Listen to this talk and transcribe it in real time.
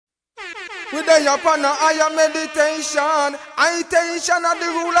We day upon a higher meditation. Itation are the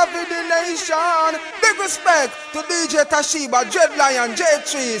rule of the nation. Big respect to DJ Toshiba, Dread Lion,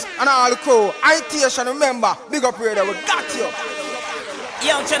 J-Trees, and all the crew. Itation, remember, big up radio, we got you.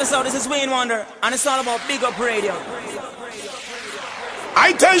 Yo, check this out, this is Wayne Wonder, and it's all about big up radio.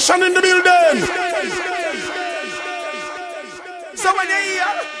 Itation in the building. So when you hear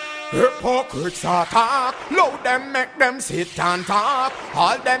hypocrites attack, load them, make them sit and talk.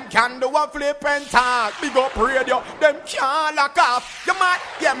 All them can do a flip and talk. Big up radio, them can't lock off. You might,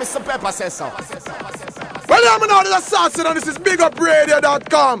 yeah, Mr. Pepper says so. Well, I'm an artist assassin, and this is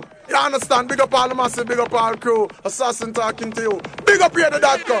bigupradio.com. You understand? Big up all the massive, big up all the crew. Assassin talking to you.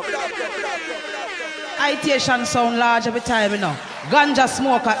 Bigupradio.com. Itation sound large every time, you know. Ganja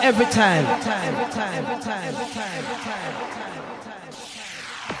smoker every time.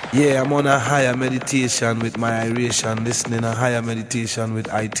 Yeah, I'm on a higher meditation with my iration, listening a higher meditation with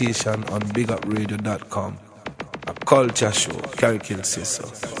Itation on bigupradio.com. A culture show, Carrick says so.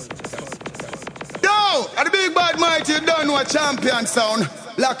 Yo, at the big bad mighty, you don't know a champion sound.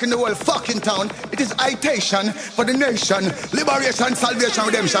 Locking the whole fucking town. It is Itation for the nation. Liberation, salvation,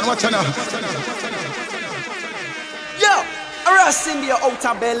 redemption. Watch out now. Yo, Ross India out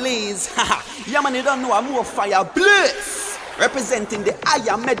of Belize. Yeah, man, you don't know a more fire bliss. Representing the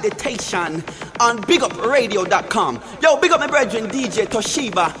higher meditation on bigupradio.com. Yo, big up my brethren DJ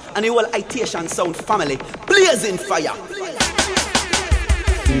Toshiba and the whole Itation Sound family. Blazing fire.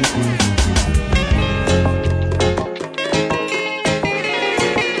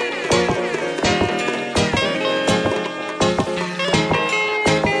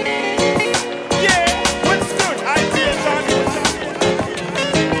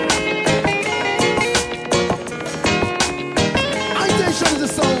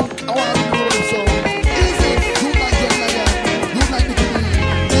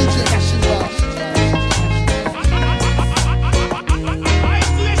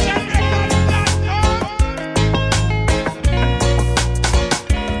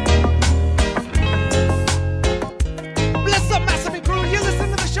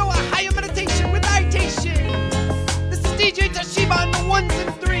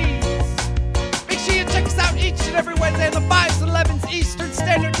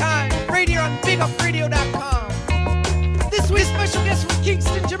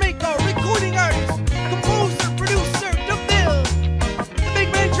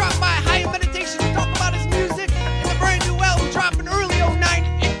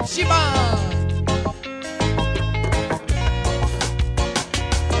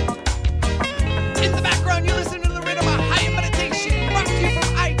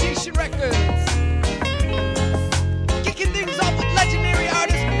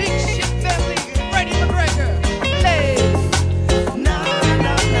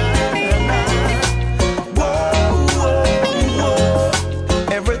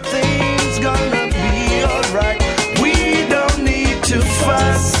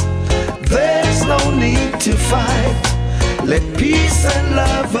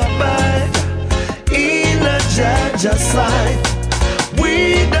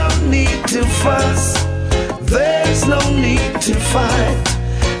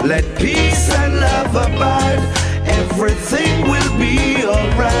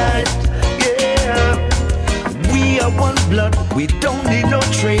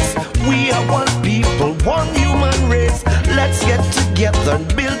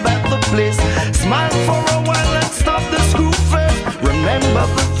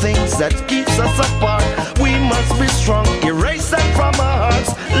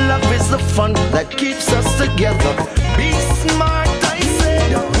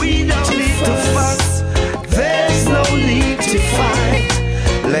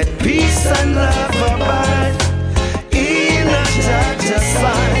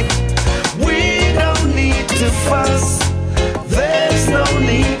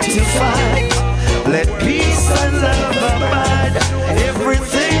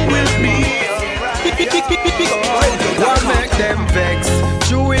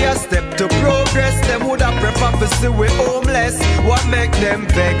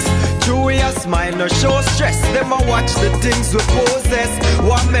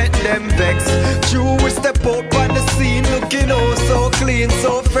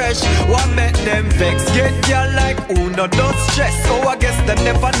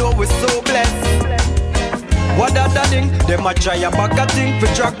 What other ding. Them a try a bag a thing, fi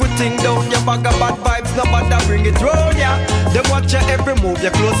drag with thing down your bag of bad vibes, no matter bring it round ya. Them watch your every move,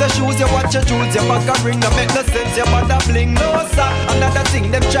 your clothes, your shoes, you watch your jewels, your bag a ring, no make no sense, your bad a bling, no sir. Another thing,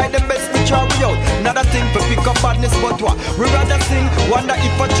 them try them best to try we out. Another thing for pick up badness, but what? We rather sing, wonder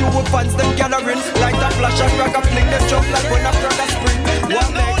if a true fans them gathering, like a flash and crack a fling, them jump like when a frog a spring.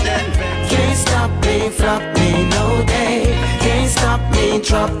 One make them can't stop me, flop me, no day. Can't stop me,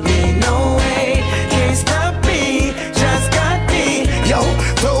 drop me, no way. Can't stop me, just got me. Yo,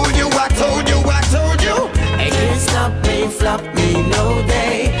 told you, I told you, I told you. Hey, can't stop me, flop me, no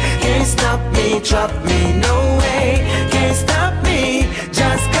day. Can't stop me, drop me, no way. Can't stop me,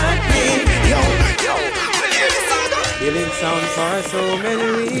 just got me. Yo, Healing sound for so many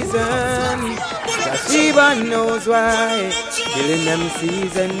reasons. That even knows why. Killing them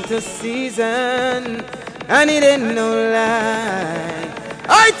season to season. And it ain't no lie.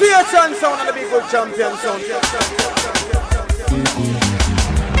 Itation Sound and the big good champion sound.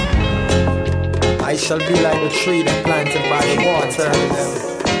 I shall be like the tree that planted by the water.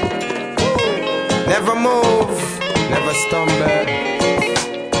 Never move, never stumble.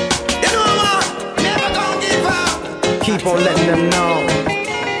 you know what? Never gonna give up. Keep on letting them know.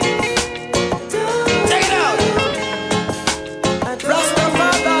 Take it out.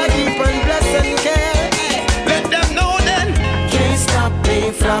 Rastafari keep on blessing care. Let them know then. Can't stop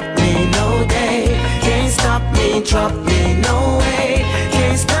me, flop me, no day. Can't stop me, drop me, no way.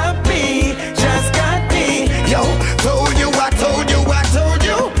 Can't stop me, just got me. Yo, told you, I told you, I told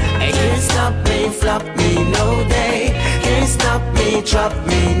you. Hey, can't stop me, flop me, no day. Can't stop me, drop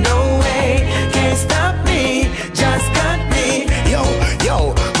me, no way. Can't stop me, just got me. Yo,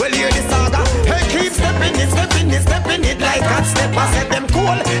 well hear the saga. Hey, keep stepping it like hot step. I said them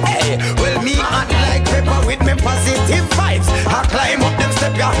cool. Hey, well me hot like pepper with me positive vibes. I climb up them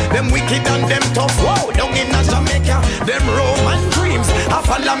step, yeah. Them wicked and them tough. Wow, down in Jamaica, them Roman dreams. I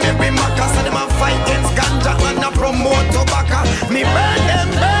follow me be Maka, so them a fight against ganja and a promote tobacco. Me burn them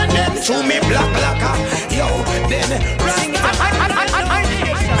through me black lacquer. Yo, then sing it.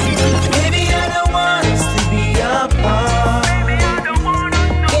 Baby, I don't want us to be apart.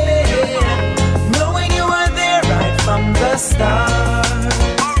 Knowing you were there right from the start.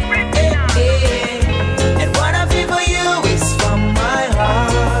 And what I feel for you is from my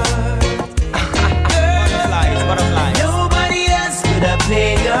heart. Girl, nobody else could have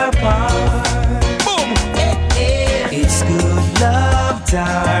played your part. Boom. It's good love,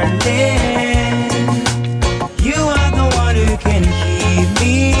 darling. You are the one who can keep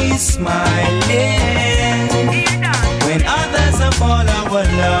me smiling. When others have fallen, our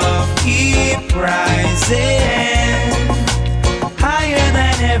love keep rising higher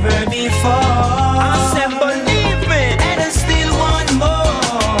than ever before. I said, believe me, and there's still one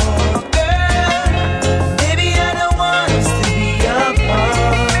more. Girl, baby, I don't want us to be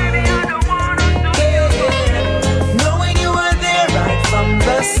apart. Knowing you were there right from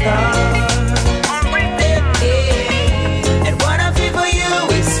the start. And what I feel for you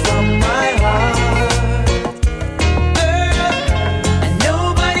is from my heart. Girl, and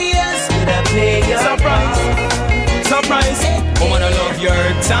nobody else could have played your Surprise, woman, I love your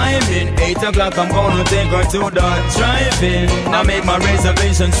timing. 8 o'clock, I'm gonna take her to the drive-in. I make my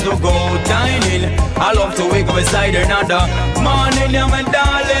reservations to go dining. I love to wake up beside her another morning. Yeah, my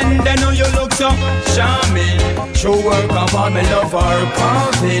darling, they know you look so charming. True work of all my love are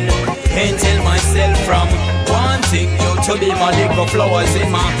carving. Can't tell myself from wanting you to be my little flowers in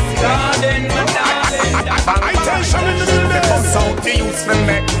my garden, my darling. Itation in the building. Bust out the youths to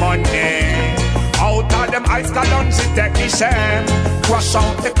make money. Out of them ice gallons, it take the shame. Crush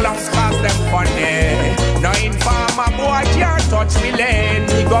out the clowns, cause them funny. No informer boy can't touch me lane.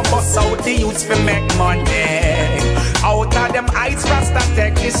 We go bust out the youths to make money. Out of them ice rasta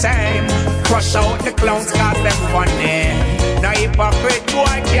take the same. Crush out the clowns, cause them funny. No hypocrite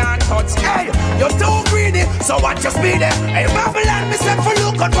boy can't touch. Hey, you're too greedy, so what you speed it? Hey, Babylon, me say for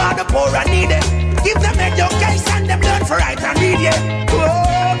look out for the poor and needy. Give them education, them learn for write and read, yeah.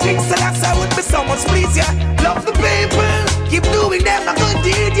 Whoa, King Selassie would be so much please, yeah. Love the people, keep doing them a good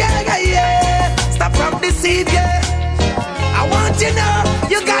deed, yeah, yeah, yeah. Stop from deceit, yeah. I want you know,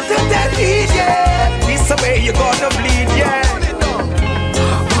 you got to tell me, yeah. This way you gonna bleed, yeah.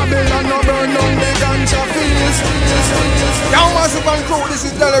 Babylon no burn down the ganja fields. Yo, massive and crew, this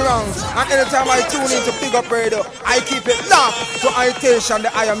is Tolerance. And anytime I tune in to Big Up Radio, I keep it locked to Itation, the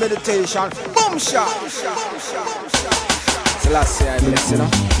higher meditation. Boom shot. Selassie, I bless you, know.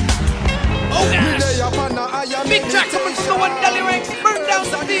 Oh gosh. Big track coming from the one Delhi ranks. Burn down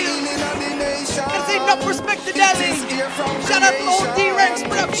the deal. There's enough respect to Delhi. Shout out to the old D-Ranks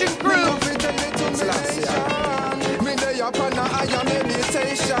production crew. upon a higher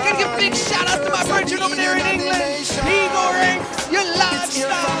meditation. Can give big shout out to my virgin over there in England. Ego Ranks, your live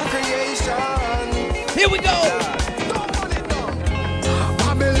star. Here we go.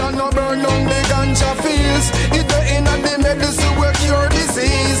 Babylon no burn down the ganja fields. It the inna the medicine will cure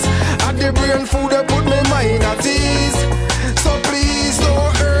disease. At the brain food they put me mind at ease. So please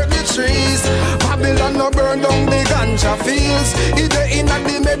don't hurt the trees. Babylon no burn down the ganja fields. It the inna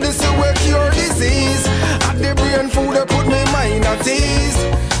the medicine will cure disease. At the brain food they put me mind at ease.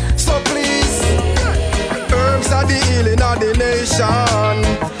 So please, herbs are the healing of the nation.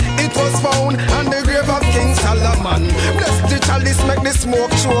 It was found on the grave of King Solomon. Bless the chalice, make the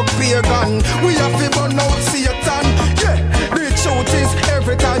smoke choke pagan. We have to burn out Satan. Yeah, the truth is,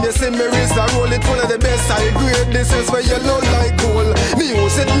 every time you see me raise the roll, it full of the best I grade. This is where you look like gold.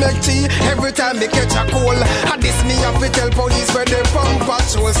 Music make tea every time me catch a cold. And this me have to tell police where they pump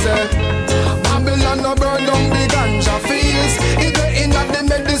patrol say. Babylon no burn down the ganja fields. It the in of the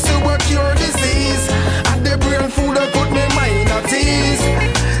medicine will cure disease. And the brain food will put me mind at ease.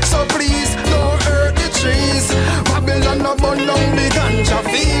 So please don't hurt the trees. Babylon no burn down the ganja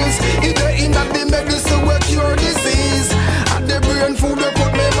fields. It the in of the medicine will cure disease. And the brain food will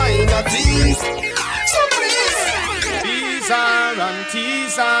put me mind at ease. So please, teaser and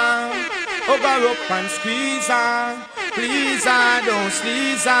teaser, over up and squeeze her. Please don't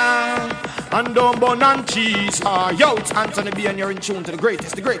squeeze her. And don't burn and cheese her. Yo, it's Anthony B and you're in tune to the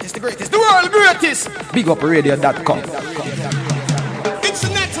greatest, the greatest, the greatest, the world greatest. BigUpRadio.com. It's a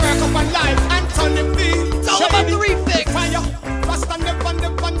network of a life, Anthony B. It's all about the refix. Fire.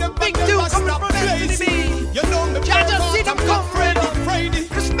 Big dude coming from NCC. You know me. Jaja see them come ready.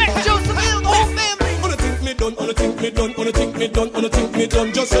 Respect Joseph Hill, whole family. Wanna think me done, wanna think me done, wanna think me done, wanna think me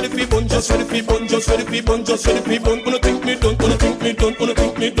done. Just ready for bun, just ready for bun, just ready for bun, just ready for bun. Wanna think me done, wanna think me done, wanna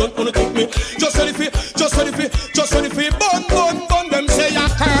think me done, wanna think me. Just ready for bun. Them say a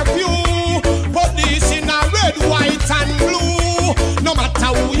curfew. Police in a red, white and blue. No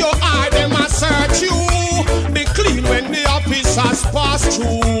matter who you are, them a search you. Be clean when the officers pass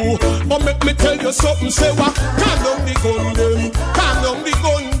through. But make me tell you something, say what? Calm down the gun them, calm down the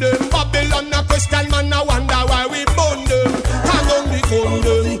gun them. Babylon a question man, I wonder why we burn them. Calm down the gun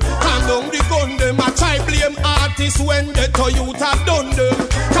them, calm down the gun them. I try blame artists when the youth have done them.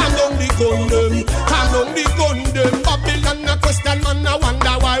 Calm down the gun them, calm down the gun them. Babylon a question man, I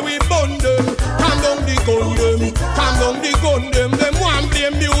wonder why we burn them. Calm down the gun them, calm down the gun them. Them want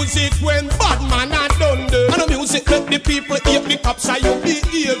blame music when bad man a done them. And the music let the people hate the cops are your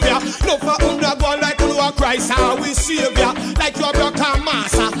behavior. No for undergo like you are Christ our we savior. Like you are brother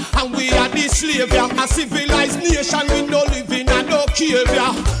master and we are the slave. A civilized nation we no living and no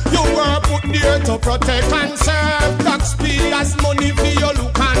caviar. You were put there to protect and serve. Taxpayers money for you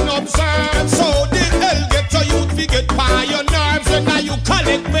look and observe. So the hell get to you to get by your nerves. And now you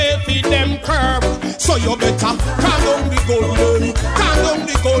collect pay for them curb. So you better calm down the gun them, calm down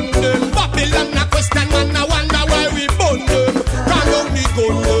the gun them. Babylon a question man I wonder why we burn them. Calm down the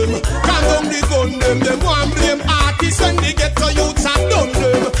gun them, calm down the gun them. Them want blame artists when they get to youths have done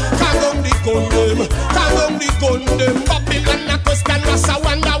them. Calm down the gun them, calm down the gun them. Babylon a question us I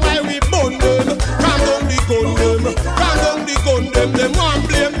wonder why we burn them. Calm down the gun them, calm down the gun them. Them want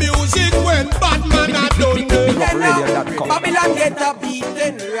blame music when bad man a done them. Babylon get a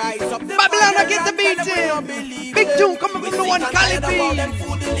beating, rise up. Babylon get a beating. Big tune coming from the one quality.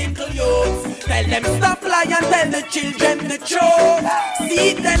 Tell them stop lying and tell the children the truth.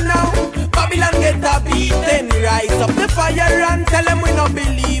 See them now. Babylon get a beating, rise up the fire and tell them we not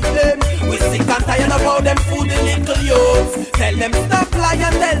believe them. We sick and tired of how them fool the little youths. Tell them stop lying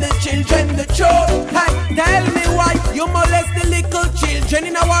and tell the children the truth. Hey, tell me why you molest the little children.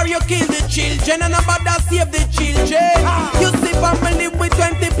 In a war you kill the children and a bother save the children. You see family with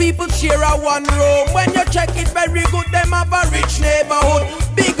 20 people share a one room. When you check it very good, them have a rich neighborhood.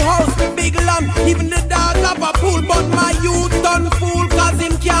 Big house, big land, even the dog have a pool. But my youth done fool cause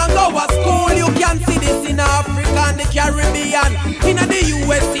him can't go to school. You can see this in Africa and the Caribbean, in the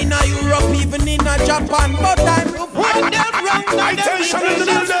US, in Europe, even in Japan. But time to find them wrong.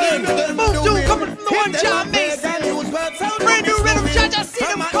 Move to coming from the one John Mason. Brand new rhythm, Jaja see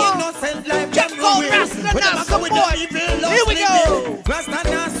them come. Just call Rasta now support. Here we go. Rasta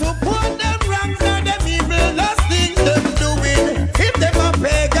now support them wrongs and them evil last thing them doing. If them a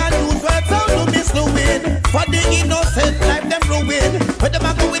pagan use words how to misdoing. For the innocent life them ruin. But them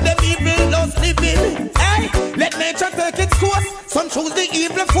a go with them evil lost living. Hey, let nature take its course. Some choose the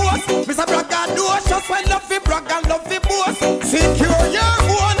evil force. Mr. Bragga do just when love the brag and love the boss. Secure your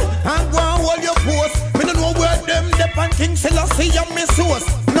own and go and hold your post. We don't know where them dep and King Selassie and me source.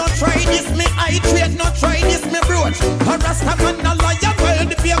 Not try this me I trade, not try this me brooch. Or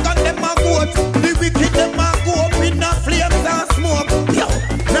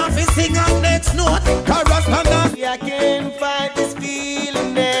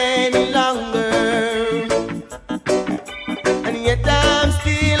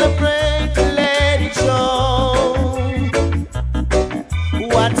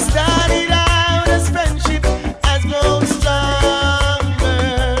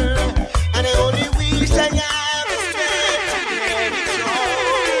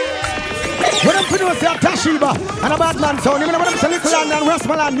know say Tashiba and a bad man sound. You know them say Little London,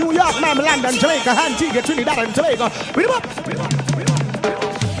 Westmoreland, New York, Miami, London, Jamaica, Antigua, Trinidad and Tobago. Read them up.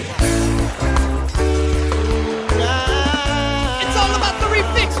 It's all about the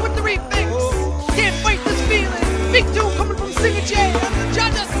refix with the refix. Can't fight this feeling. Big dude coming from Singer J.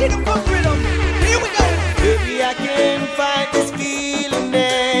 John just see them go through them. Here we go. Baby, I can't fight this feeling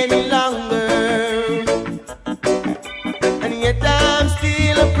any longer. And yet I'm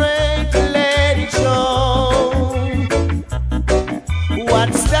still afraid to let it show.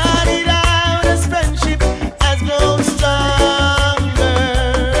 What started out as friendship has grown stronger.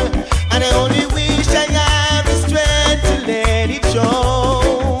 And I only wish I had the strength to let it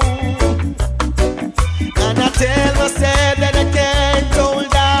show. And I tell myself that I can't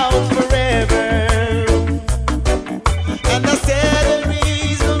hold out forever. And I said there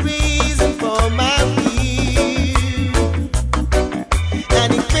is no reason for my fear.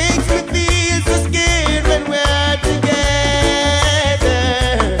 And it makes me feel so scared when we're together.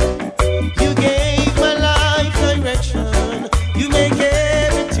 You gave my life direction. You make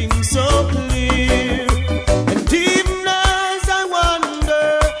everything so clear. And even as I wonder,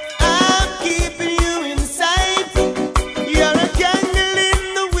 I'm keeping you in sight. You're a candle in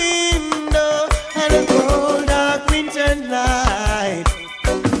the window and a cold dark winter night.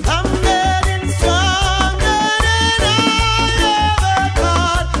 I'm getting stronger than I ever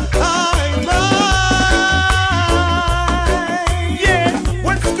thought I might. Yeah,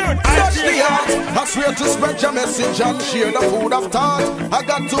 what's good? Touch the heart. I swear to spread your message and share the food of thought. I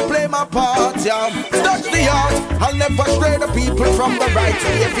got to play my part, yeah. Touch the heart. I'll never stray the people from the right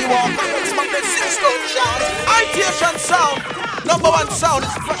way. If you walk, it's my message, don't shout. Itation Sound. #1 sound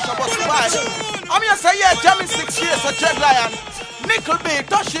is pressure bus wide. I'm here say yeah, jamming 6 years of Dread Lion. Nickel B,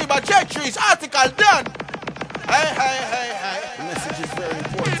 Toshiba, J3's article done. Hey. The message is very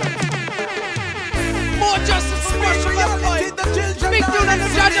important. More justice for Marcia Griffiths. Big dude and the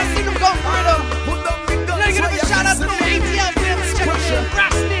judge, I see them go through them. Let me give a shout out to the ATL fans.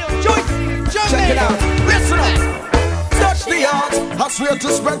 Check it out. Listen up. Touch the heart. I swear to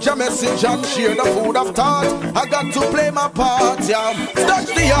spread your message and share the food of thought. I got to play my part, yeah. Touch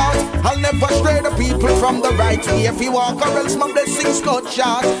the heart. I'll never stray the people from the right way. If you walk or else my blessings got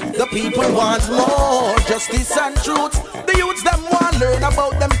short. The people want more justice and truth. The youths them want learn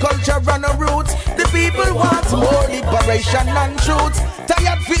about them culture and the roots. The people want more liberation and truth.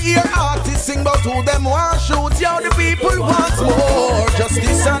 Tired for hear artists sing about who them want shoot. Yo, the people want more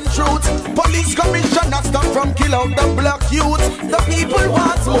justice and truth. Police commissioner stop from kill out the black youth. The people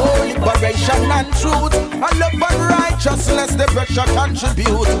want more liberation and truth. And love and righteousness the pressure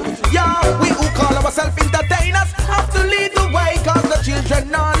contribute. Yeah, we who call ourselves entertainers have to lead the way. Cause the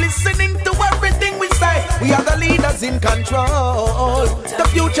children are listening to everything we say. We are the leaders in control. The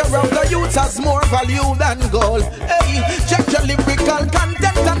future of the youth has more value than gold. Hey, check your lyrical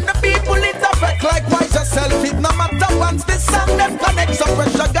content and the people interpret likewise yourself. It no matter once the song them connects, so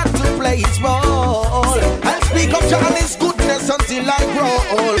pressure got to play its role. I'll speak of Johnny's goodness until I grow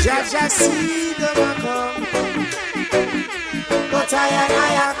old. Jaja see them a come, but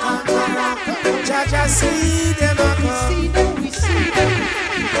I conquer. Jaja see them a come, We see them.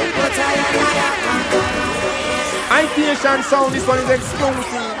 but I conquer. Itation Sound, this one is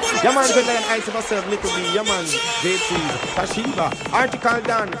exclusive. Yeah man, good night, I see myself, Little B, yeah man, J3, Tashiba, article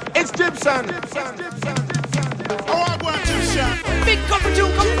done, Egyptian. Big cover two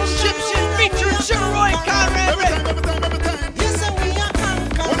coming from Egyptian featuring Sheroy Conrad.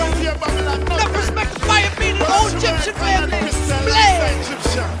 Enough respect to fire beating old Egyptian family. Play.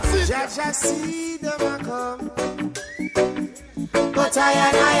 Jaja see them a come, but I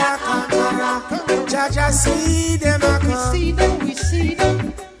conquer. Jaja see them a come, We see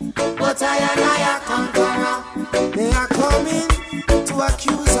them. but I conquer. They are coming to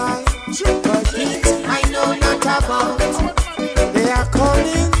accuse I for things I know not about. They are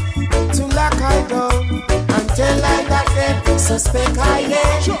coming to lock I down and tell I that them suspect I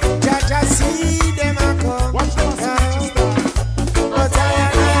am. Jaja see them a come, but I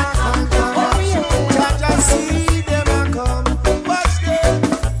conquer. Jaja see them a come, watch them,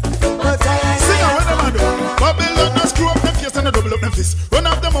 but I conquer. Babylon has screw up them face and a double up them fist. Run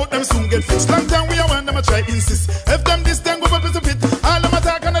up them out, them soon get fixed. Long time we are one, them a try insist. If them this thing go up to fit, all them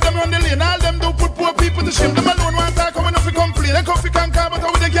attack and them run the lane. All them do put poor people to shame. Them alone want to come and if we complain. They coffee can car, but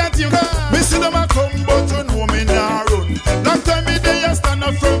how they can't you. Me see them a come, but you know me nah run. Long time me they a stand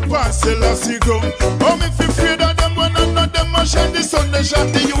up from parcel as he ground. Oh me feel afraid of them when none of them a shine the sun. They shot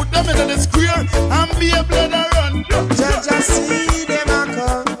the youth, them in the square and be a blood a run. Jaja see them a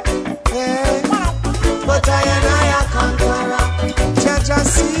come, yeah, but I conquer. Jaja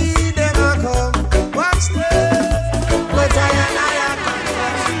see them a come,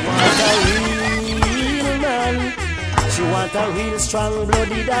 real strong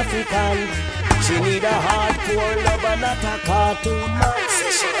blooded African. She need a hardcore lover, not a cartoon man.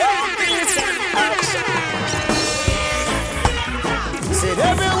 Say she want peace and action. Said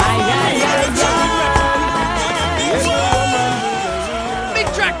everyone. Big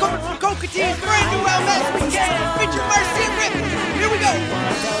track coming from Cocatee's brand new album as we can. Feature Marcia Griffiths. Here we go.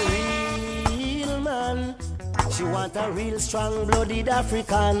 She want a real strong blooded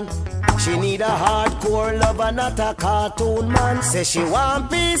African. She need a hardcore lover, not a cartoon man. Say she want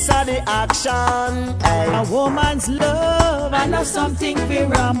piece of the action. Hey. A woman's love and not something we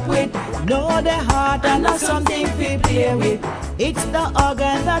ramp with. Know the heart and not something we play with. It's the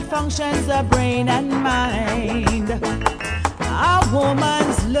organ that functions the brain and mind. A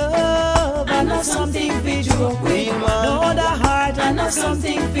woman's love and not something we joke with. Know the heart and not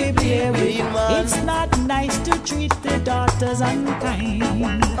something we play with. It's not nice to treat the daughters unkind.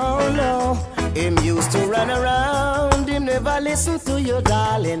 Oh no, him used to run around. Him never listen to you,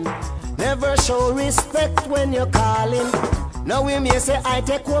 darling. Never show respect when you're calling. Now him may say I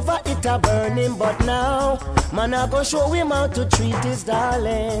take over, it a burn him. But now, man I go show him how to treat his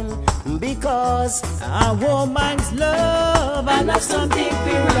darling. Because a woman's love and not something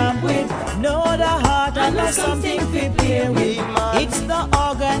we ramp with. Know the heart and not something we play with. It's the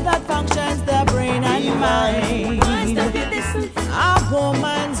organ that functions the brain and mind. A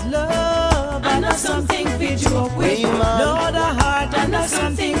woman's love and not something we joke with. Know the heart and not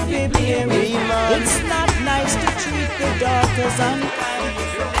something we play with. It's not nice to treat the daughters unkind.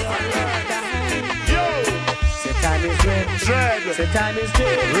 time is red. The time is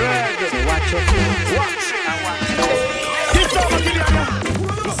red. So watch your feet. Watch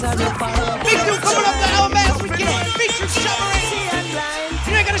Big dude coming up the LMS weekend. Feature Shoveling.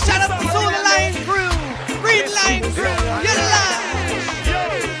 And I gotta shout out to the Lion crew. Green Lion crew. You're alive.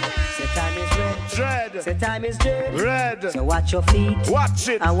 The time is red. Red. So watch your feet. Watch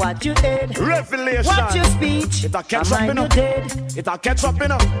it. And watch your head. Revelation. Watch your speech. It'll catch up enough. It'll catch up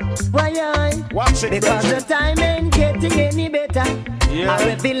enough. Why I? Watch it. Because the time ain't getting any better. Yeah. A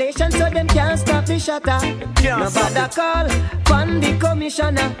revelation so them can't stop the shutter. Nobody call from the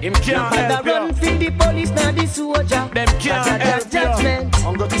commissioner. Nobody run for the police, not the soldier. Them can't help judgment.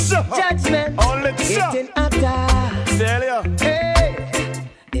 Judgment. Only the getting hotter. Hey.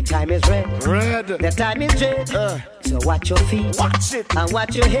 The time is red. The time is red. So watch your feet. Watch it. And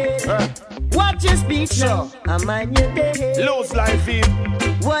watch your head. Watch your speech now. And mind your day. Lose life in.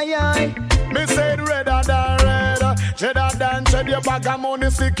 Why I? Me say redder than red. Cheddar than shed. Your bag of money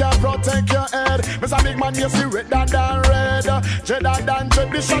still can protect your head. Me say big man you see redder than red. Cheddar than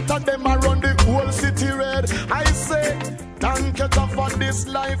shed. The shot of them a run the whole city red. I say thank you for this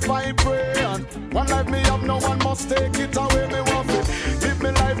life I pray. And one life me have, no one must take it away. Me want it. Live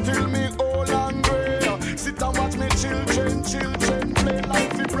me life till me old and grey. Sit and watch me children play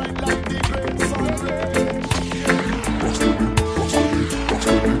life be bright like the great sun ray.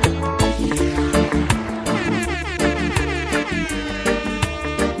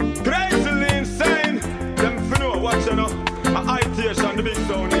 Crazily insane. Them finna watch you know. Itation the big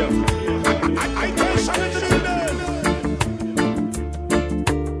sound here. Itation in the building.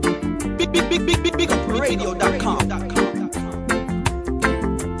 Big up radio.com.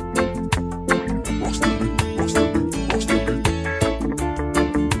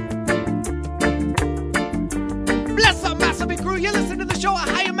 Bless up, massive and crew. You listen to the show, A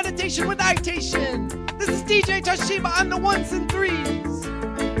Higher Meditation with Itation. This is DJ Toshiba on the ones and threes.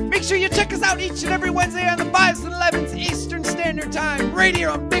 Make sure you check us out each and every Wednesday on the 5s and 11s Eastern Standard Time, right here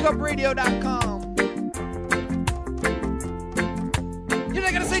on bigupradio.com. You're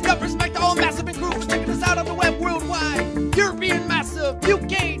not gonna say enough respect to all massive and crew for checking us out on the web worldwide. European massive,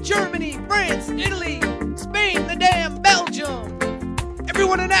 UK, Germany, France, Italy, Spain, the damn Belgium.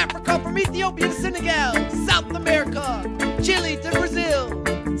 Everyone in Africa from Ethiopia to Senegal, South America, Chile to Brazil,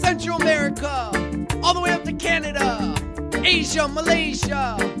 Central America, all the way up to Canada, Asia,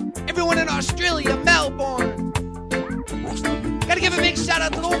 Malaysia, everyone in Australia, Melbourne. Gotta give a big shout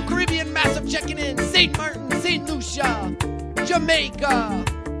out to the whole Caribbean massive checking in, St. Martin, St. Lucia, Jamaica.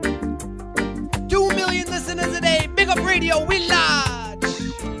 2 million listeners a day. Big up radio, we lodge.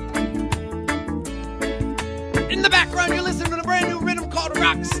 In the background, you're listening to a brand new rhythm called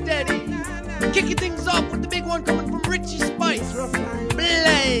Rocksteady. Kicking things off with the big one coming from Richie Spice.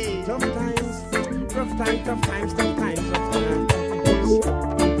 Blaze. Tough times.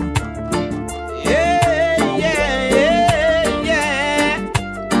 Yeah.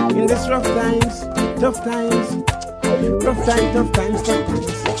 In this rough times.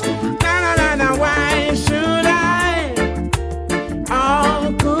 Na, why should I?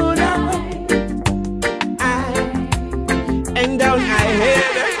 How could I end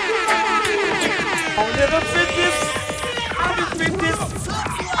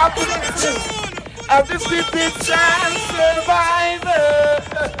of the spirit and survivor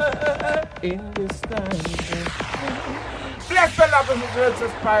in this time. Bless the love of the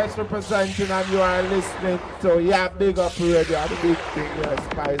greatest Spice representing, and you are listening to big up radio, the big thing,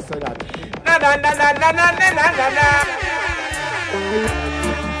 Spice. So that na na na na na na na na na.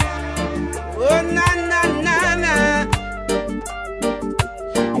 Oh na na na na.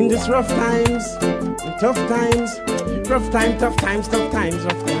 In these rough times, tough times, rough times, tough times, tough times,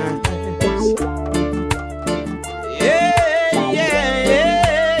 rough times.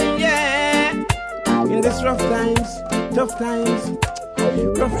 Yeah. In these rough times, tough times,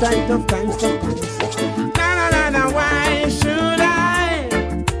 rough times, tough times, tough times. Na na na na, why should I?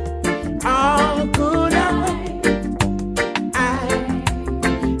 How could I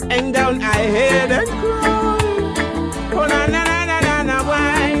hang down my head and cry? Oh na na na na na na,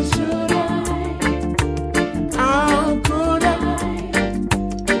 why should I? How could I?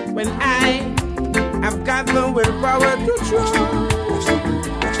 When I've got the willpower to try.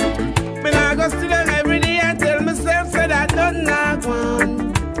 When I go to them every day, I tell myself that I don't not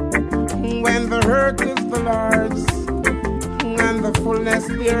want. When the hurt is the Lord's and the fullness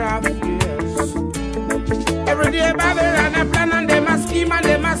thereof, yes. Every day Babylon a plan and them a scheme and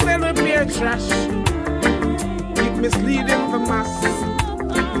them a sell repair trash. Keep misleading the mass.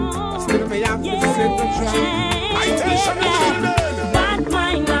 Still me have to set the trap. Itation Sound. Bad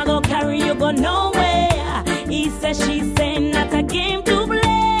mind I go carry you go nowhere. He says she's saying not a game to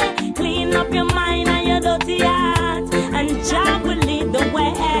play. Clean up your mind and your dirty heart, and Jah will lead the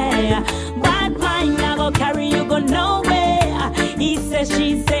way. Bad mind I go carry you go nowhere. He says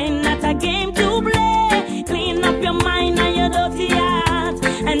she's saying not a game to play. Clean up your mind and your dirty heart,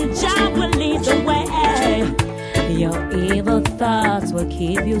 and Jah will lead the way. Your evil thoughts will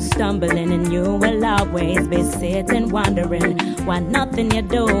keep you stumbling, and you will always be sitting wondering why nothing you're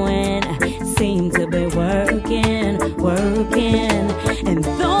doing seems to be working. And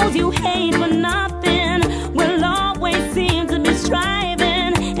those you hate for nothing will always seem to be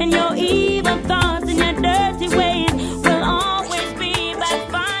striving, and your evil thoughts and your dirty ways will always be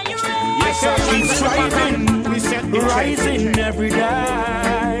backfiring. Yes, keep striving, rising every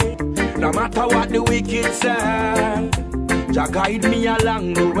day. No matter what the wicked say, Jah guide me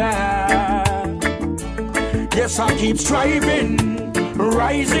along the way. Yes, I keep striving,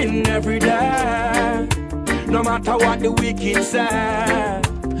 rising every day. No matter what the wicked say,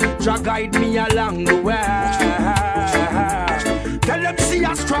 Jah guide me along the way. Tell them see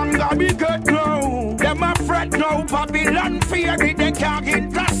how stronger we get now. Them afraid now, Babylon fear me, they can't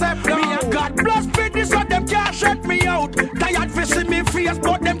intercept me. I got blood fitness so them can't shut me out. Tired for see me face,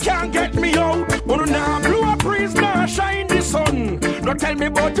 but them can't get me out. But now blow a breeze, now shine the sun. Don't tell me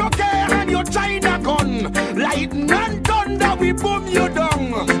about your care and your China gun. Lightning and thunder, we boom you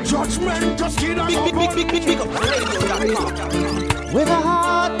down. Judgment just kill a big up. With a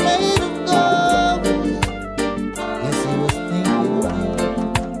heart made of gold. Yes, he was thinking of you.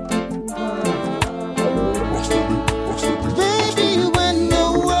 Baby, when the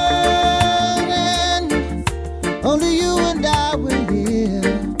world ends, only you and I will live.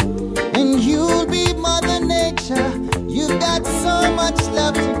 And you'll be Mother Nature. You've got so much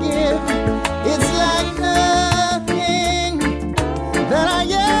love to give. It's like nothing that I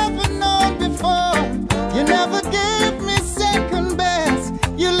ever known before. You never gave me second best.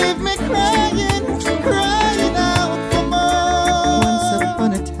 You leave me crying out for more. Once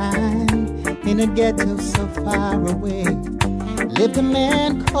upon a time, in a ghetto so far away, lived a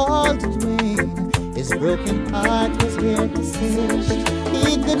man called Dwayne. His broken heart was here to stay.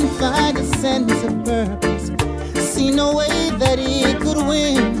 He couldn't find a sense of purpose, see no way that he could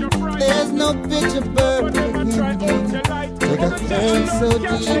win. There's no picture perfect in him, with a third so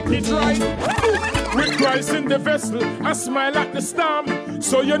deep within. With Christ in the vessel, I smile at the storm.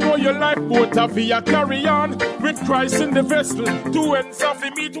 So you know your lifeboat have via carry on. With Christ in the vessel, two ends of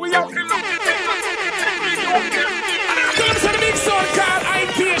the meat, we have to look at it. Comes to the big sound called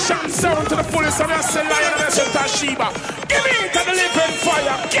Itation Sound to the fullest of your cell, Lion and Sheba. Give me to the living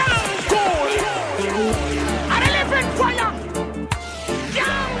fire, gang cool. And the living fire,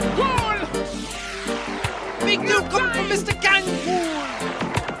 gang cool. Big new coming from Mr. Gang Cool.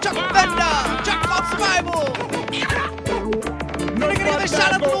 Chuck Bender, Chuck Fox Bible. We're gonna give a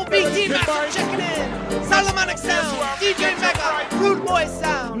shout out to BT Master checking in. Solomonic Sound, DJ Mega, Rude Boy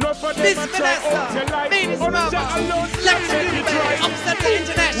Sound, Miss Vanessa, Ladies Mama, Selected Dubé, Upset the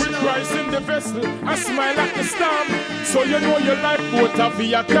International. With Christ in the vessel, I smile at the storm. So you know your lifeboat have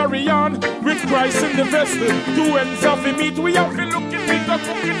via carry on. With Christ in the vessel, two ends of the meat, we have to look at it, the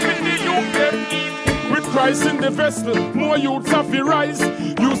cooking with the youth them eat. With Christ in the vessel, more youths have to rise.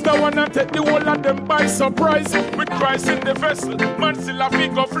 Use master one and take the whole of them by surprise. With Christ in the vessel, man still a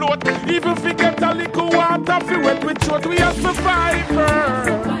figure float. Even if we get a little water, fi wet with throat, we a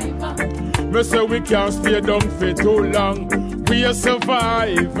survivor. Me say we can't stay down for too long. We a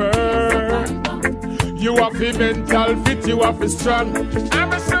survivor. You have the mental fit, you have the strong.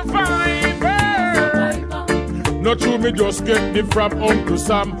 I'm a survivor. Not true, me just get the from Uncle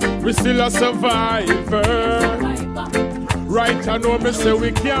Sam. We still a survivor. Right, I know me say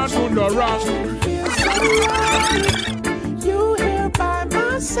we can't do no wrong. You here by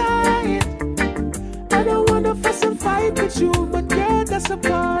my side. I don't wanna fuss and fight with you, but girl, that's a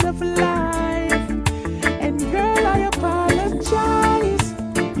part of life. And girl, I apologize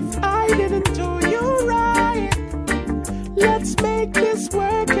if I didn't do you right. Let's make this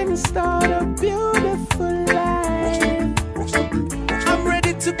work and start a beautiful life. I'm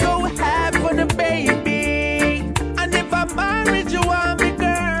ready to go have for the baby. And if I'm married, you want me,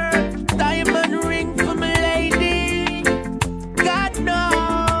 girl. Diamond ring for my lady. God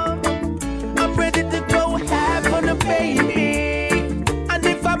knows I'm ready to go have for the baby. And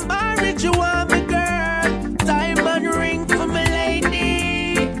if I'm married, you want me, girl. Diamond ring for my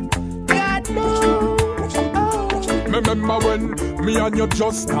lady. God knows. Remember when me and you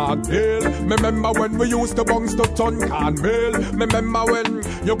just start deal? Remember when we used to bounce to ton can mail? Remember when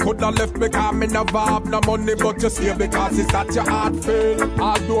you could have left me cause me never have no money, but you stay because it's that your heart fail.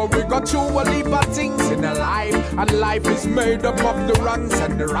 Although we got through a leap of things in a life, and life is made up of the wrongs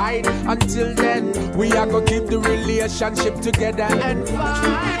and the right. Until then, we are gonna keep the relationship together and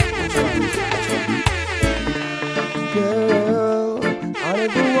fight. Girl, I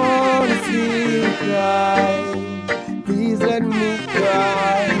never wanna see you cry. Please let me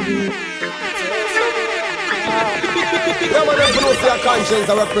cry. Yeah, man, if you know your conscience,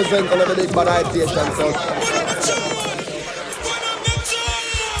 I represent all of the big bad Itation Sound.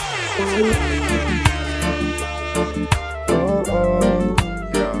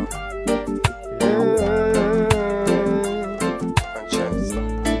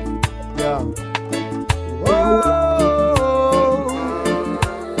 Yeah. Whoa,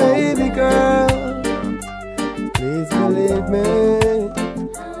 baby girl, please believe me.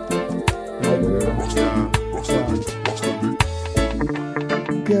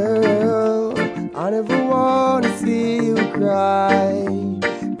 Girl, I never wanna see you cry.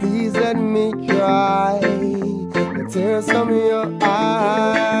 Please let me cry. The tears from your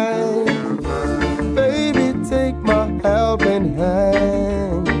eyes. Baby, take my helping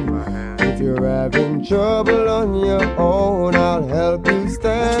hand. If you're having trouble on your own, I'll help you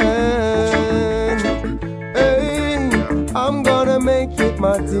stand. Hey, I'm gonna make it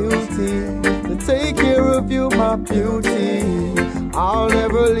my duty to take care of you, my beauty. I'll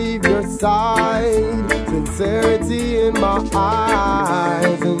never leave your side. Sincerity in my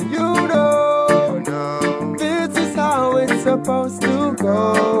eyes. And you know, this is how it's supposed to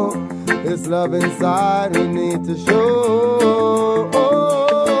go. This love inside we need to show.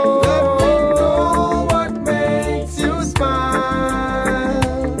 Let me know what makes you smile,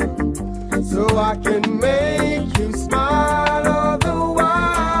 so I can make you smile all the while.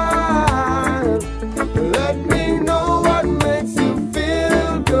 Let me know what makes you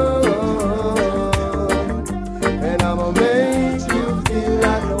feel good, and I'ma make you feel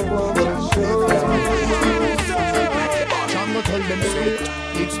like no one should. I'm gonna tell them say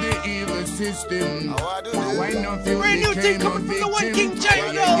it's the evil system. Why not feel brand new thing coming from the one King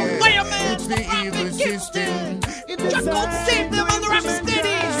James, yo. Wait a minute. It's the evil system. Just go save them on the rap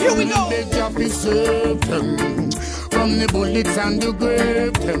steadies. Here we go. The job is served them from the bullets and the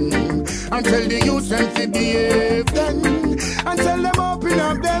grave them, and tell the youth them to behave them, and tell them open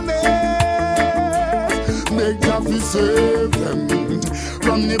up them ears. Make job is served them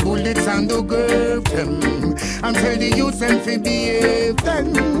from the bullets and the grave them, and tell the youth them to behave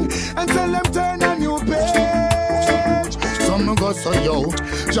them, and tell them turn a new page. Some go so yo,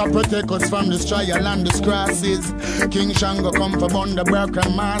 Jah protect us from this trial and this crisis. King Shango come for burn the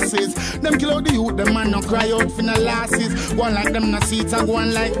broken masses. Them kill out the youth, them man no cry out for no losses. One like them no seats and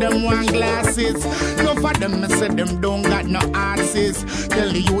one like them one glasses. No for them me say them don't got no asses. Tell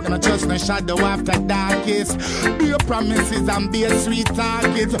the youth no trust no shadow after darkest. Be your promises and be a sweet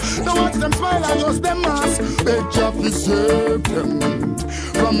target. Don't watch them smile and just them mask. Beg Jah to save them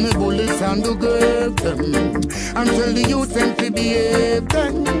from the bullets and the grave them, and tell the youth them to behave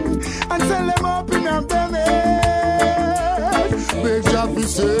them, and tell them open up them head. Beg Jah to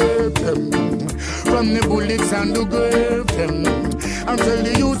save them from the bullets and the grave them, and tell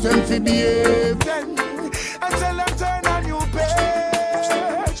the youth them to behave them, and tell them turn a new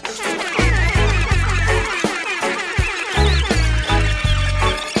page.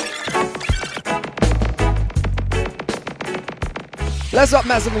 Bless up,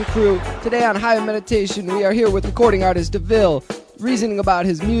 Massive and crew. Today on Higher Meditation, we are here with recording artist DeVille, reasoning about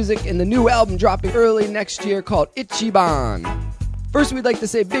his music and the new album dropping early next year called Ichiban. First, we'd like to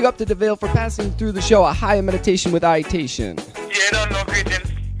say big up to DeVille for passing through the show a Higher Meditation with Itation. Yeah, I don't know, greetings.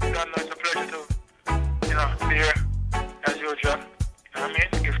 I don't know, it's a pleasure to, be here as usual. You know what I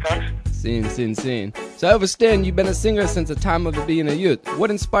mean? Give thanks. Scene. So I understand you've been a singer since the time of being a youth. What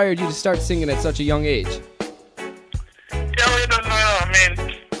inspired you to start singing at such a young age? Yeah, well, you don't know, I mean,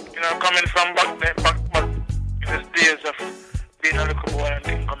 coming from back in these days of being a little boy and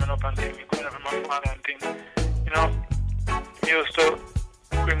thing, coming up and thing, going up with my father and thing, he used to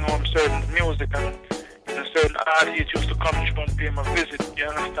bring home certain music and certain artists used to come and pay him a visit, you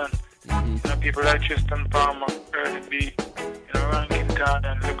understand? Mm-hmm. People like Tristan Palmer, Ernie B, Rankin Todd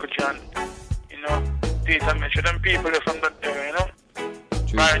and Little John, Peter Mitchell, them people are from that area,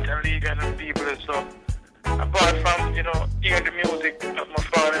 Barrington League and them people, so apart from, hearing the music of my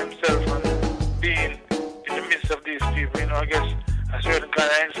father himself and being in the midst of these people, I guess a certain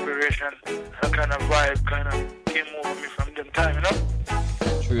kind of inspiration and a kind of vibe kind of came over me from them time,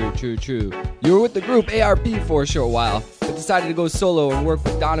 True. You were with the group ARP for a short while, but decided to go solo and work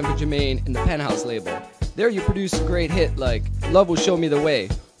with Donovan Jermaine in the Penthouse label. There you produced a great hit like Love Will Show Me the Way.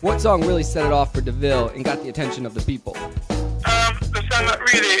 What song really set it off for DeVille and got the attention of the people? The song that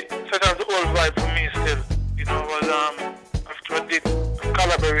really set off the old vibe for me still, was after I did a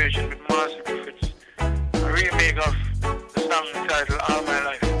collaboration with Marcia Griffiths, a remake of the song entitled All My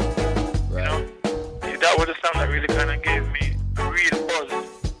Life. That was the song that really kind of gave me a real buzz.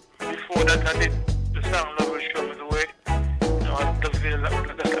 Before that, I did the song Love Will Show Me the Way. DeVille, that's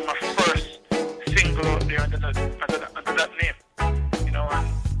like my first single out there under that name. And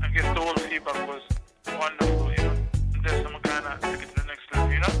I guess the whole feedback was wonderful. There's some kind of take it to the next level.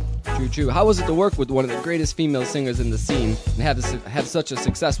 True. How was it to work with one of the greatest female singers in the scene and have such a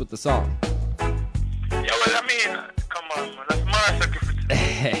success with the song? Yeah, well, I mean, come on, man. That's Marcia Griffiths.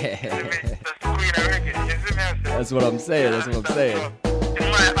 That's the queen of reggae. You see me? That's what I'm saying. In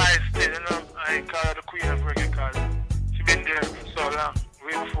my eyes, still, I call her the queen of reggae because she's been there for so long,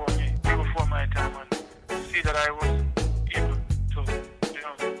 way before my time, and see that I was able to,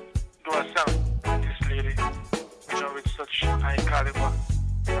 do a song with this lady, with such high caliber,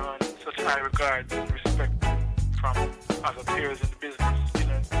 and such high regard and respect from other peers in the business.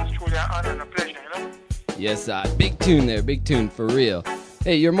 It's truly an honor and a pleasure, Yes, big tune there, big tune, for real.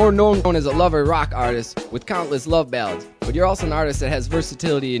 Hey, you're more known as a lover rock artist with countless love ballads, but you're also an artist that has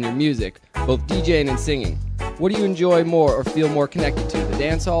versatility in your music, both DJing and singing. What do you enjoy more or feel more connected to, the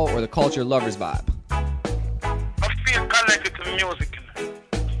dancehall or the culture lovers vibe? I feel connected to music.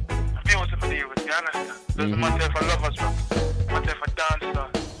 Music with you, understand? Doesn't matter if I lovers rock, matter if I dancehall,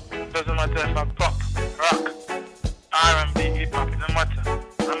 doesn't matter if I pop, rock, R&B, hip-hop, it doesn't matter.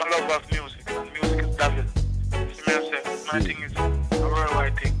 I'm a lover of music, and music is devil. See me, I say, my thing is a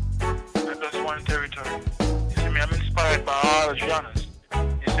worldwide thing, not just one territory. You see me, I'm inspired by all genres.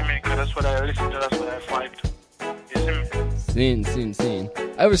 You see me, because that's what I listen to, that's what I vibe to. You see me? Scene.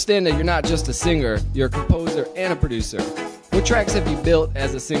 I understand that you're not just a singer, you're a composer and a producer. What tracks have you built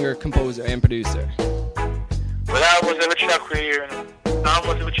as a singer, composer, and producer? Well, I was every track we're hearing.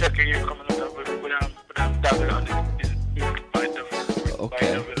 Coming up with David on it. It's built by David.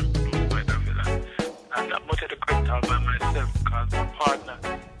 Okay. By David. And not much of the credit all by myself because my partner,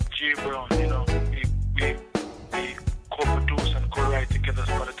 G Brown, we co-produce and co-write together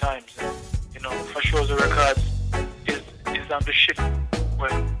for the times. For sure the records is on the ship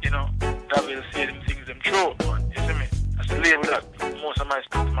when, David said them things them true, man. You see me? As a label that most of my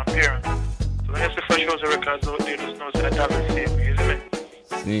stuff to my parents. So when you see for sure the records out there, just know that David saved me, you see me?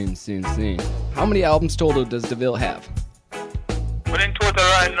 Scene. How many albums total does DeVille have? Well, in total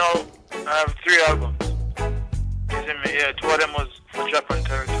right now, I have 3 albums. You see me? Yeah, 2 of them was for Japan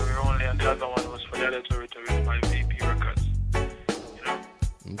territory only, and the other one was for the other territories by VP Records.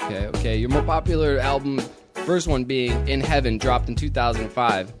 Okay. Your more popular album, first one being In Heaven, dropped in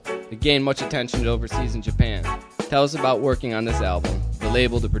 2005. It gained much attention overseas in Japan. Tell us about working on this album, the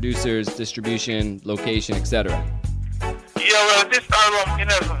label, the producers, distribution, location, etc. Yeah, well, this album, In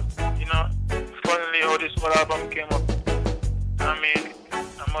Heaven, funnily how this whole album came up. I mean,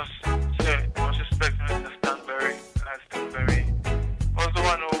 I must say, much respect to Mr. Stanberry. Stanberry was the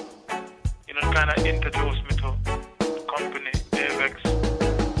one who, kind of introduced me to the company, AVEX.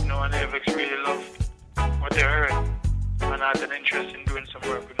 And AVEX really loved what they heard and had an interest in doing some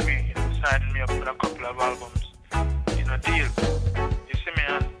work with me, signing me up with a couple of albums, deals. You see me,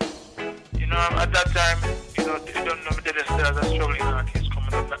 and, at that time, you don't know me that still as a struggling artist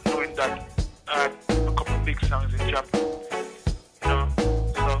coming up, not knowing that I had a couple of big songs in Japan,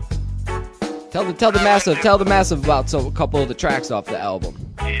 tell the massive about a couple of the tracks off the album.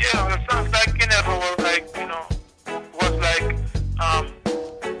 Yeah, well, songs like You Never was like, was like,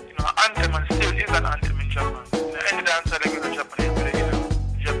 anthem and still is an anthem in Japan. Any dancer they go to Japanese, but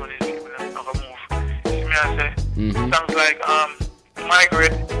Japanese people have a move. You see me I say? Songs like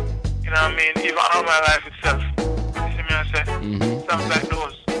Migrate, you know what I mean? Even All My Life itself. You see me I say? Songs like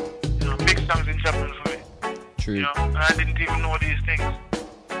those, big songs in Japan for me. True. And I didn't even know these things.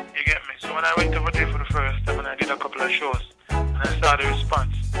 You get me? So when I went over there for the first time and I did a couple of shows and I saw the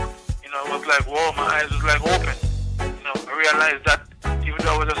response, it was like, whoa, my eyes was like open. I realized that even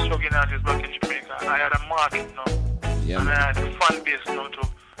though I was a struggling artist back in Jamaica, I had a market, and I had a fan base,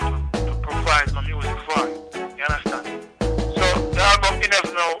 to provide my music for. You understand? So the album You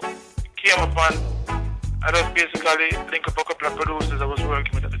Never Know came upon. I just basically linked up a couple of producers I was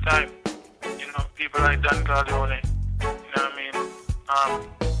working with at the time. People like Dan Cardione, you know what I mean?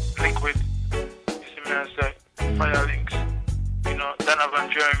 Liquid, you see me I say? Fire Links, Donovan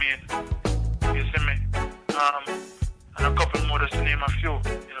Jermaine, you see me? And a couple more just to name a few,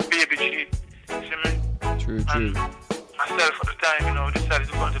 Baby G, you see me? True. And myself at the time, decided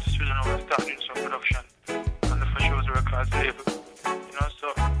to go into the studio and start doing some production on the For Shows Records label, so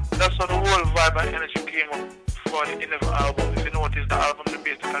that's how the whole vibe and energy came up for the You Never album. If you notice, the album, the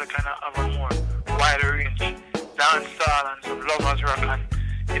basically kind of have a more wider range, dancehall and some lovers rock, and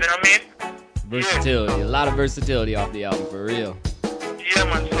you know what I mean? Versatility, a lot of versatility off the album, for real. Yeah,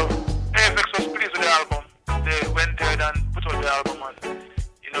 man. So AFX was pleased with the album. They went ahead and put out the album, and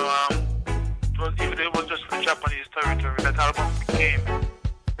even though it was just for the Japanese territory, that album became,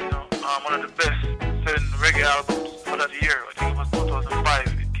 one of the best selling reggae albums for that year. I think it was 2005.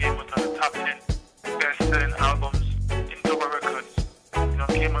 It came out on the top 10 best selling albums in Double Records.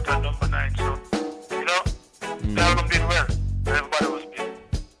 Came out at number 9. So the album did well. Everybody was big.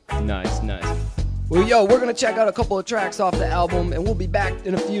 Nice. Well, we're gonna check out a couple of tracks off the album, and we'll be back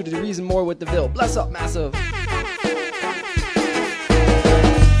in a few to reason more with DeVille. Bless up, Massive.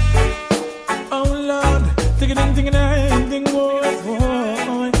 Oh Lord, ting-a-ding, boy,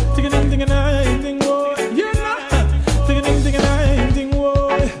 ting-a-ding, boy, yeah, ting-a-ding,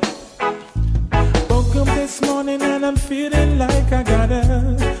 boy. Woke up this morning and I'm feeling like I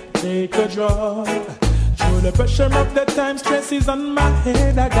gotta take a draw. The pressure of the time, stress is on my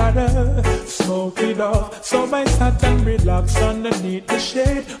head. I gotta smoke it off. So I sat and relax underneath the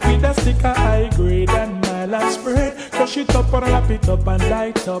shade with a stick of high grade and my last spread. Crush it up and wrap it up and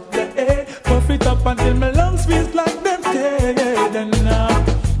light up the air. Puff it up until my lungs feel like them dead. And now,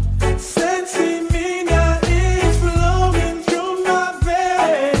 sensing me now is flowing through my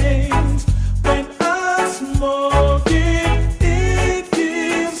veins. When I smoke it, it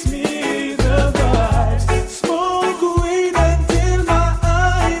gives me the vibes.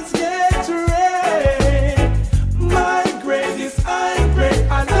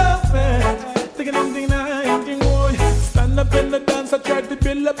 In the dance, I tried to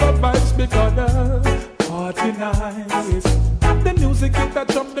build up a vibes because the party nice. The music hit a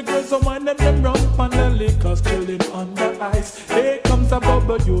jump, the girls are winding them round on the liquors, chilling on the ice. Here comes a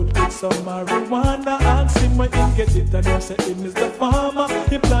bubble youth with some marijuana. Ask him where he get it, and he say him is the farmer.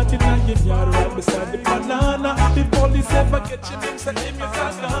 He planted in his yard right beside the banana. The police ever catch him say him is a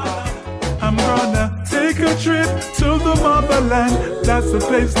gunner. I'm gonna take a trip to the motherland. That's the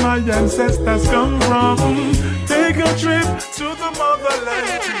place my ancestors come from. Take a trip to the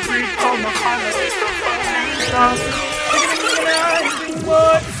motherland to greet all my colonies from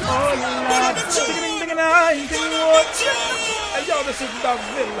what's all alive? Hey, yo, this is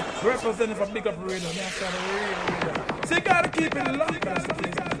Dougville, representing from Big Up Radio. So you gotta keep it locked,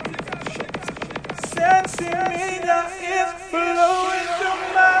 Sensimania is flowing through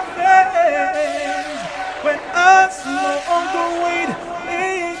my veins. When I smoke the weed,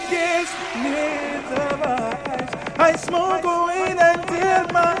 it gives me the vibes. I smoke weed until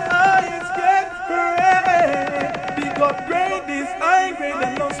my eyes get red. Big up grade is high grade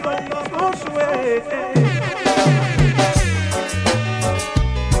and no smoke no push away.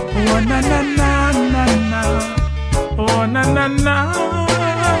 Oh na na na na na. Oh na na na.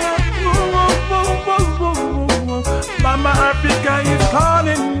 Mama Africa is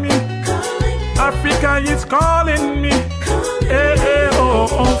calling me. Africa is calling me. Hey, hey, oh,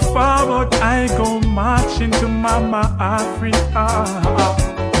 oh, forward I go marching to Mama Africa.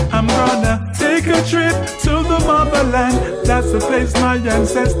 I'm gonna take a trip to the motherland. That's the place my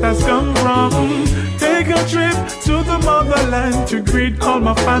ancestors come from. Take a trip to the motherland to greet all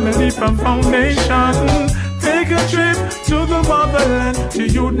my family from foundation. Take a trip to the motherland to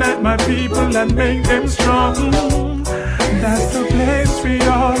unite my people and make them strong. That's the place we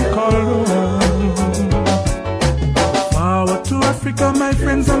all call home. America, my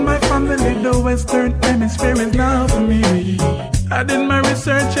friends and my family, the Western Hemisphere is now for me. I did my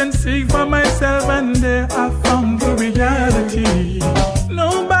research and seek for myself, and there I found the reality.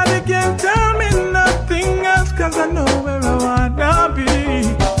 Nobody can tell me nothing else, cause I know where I wanna be.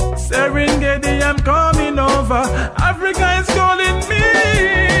 Serengeti, I'm coming over. Africa is calling me.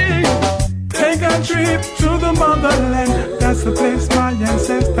 Take a trip to the motherland. That's the place my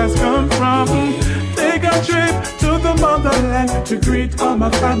ancestors come from. Take a trip to the motherland to greet all my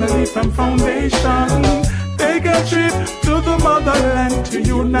family from foundation. Take a trip to the motherland to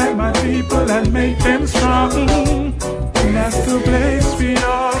unite my people and make them strong. And that's the place we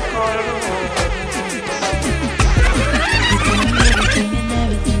all call home.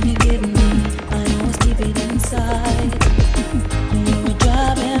 Everything you give me, I always keep it inside. You're a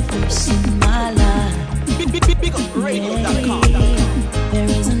driving force in my life. Big up radio.com. There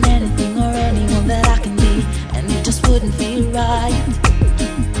isn't anything or anyone that I can be, and it just wouldn't feel right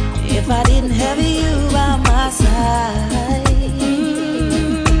if I didn't have you by my side.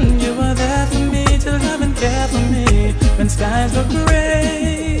 You were there for me to love and care for me when skies look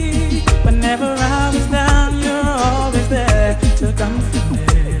gray. Whenever I was down, you're always there to comfort me.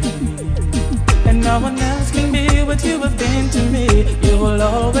 And no one else can be what you have been to me. You will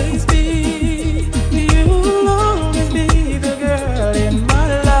always be, you will always be the girl in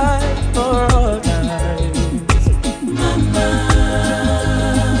my life for all times. Mama.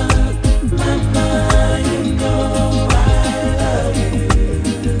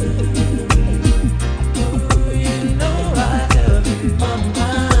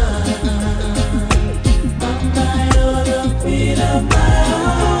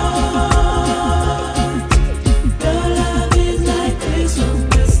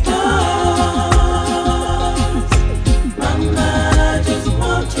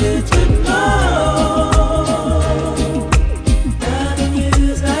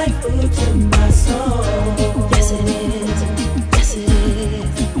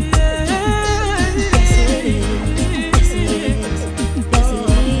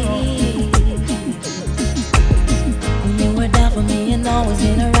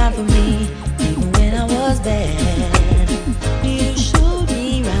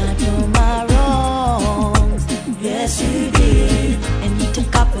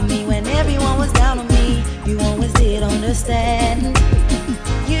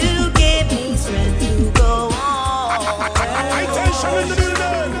 You gave me strength to go on. Itation in the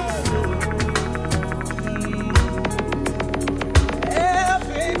building. Yeah,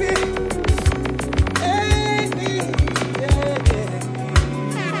 baby. Hey, yeah.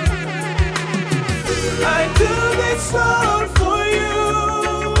 I do this all for you.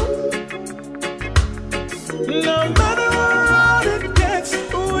 No matter what it gets,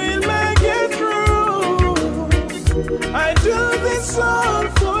 we'll make it through. I do this all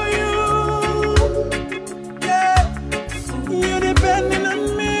for you. Yeah, you depending on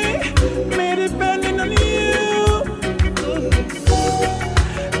me depending on you.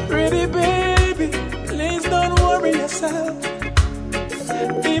 Pretty baby, please don't worry yourself.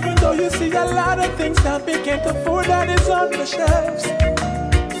 Even though you see a lot of things that we can't afford that is on the shelves.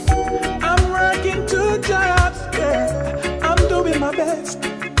 I'm working 2 jobs, girl. I'm doing my best.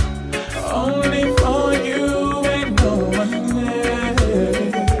 Only for you and no one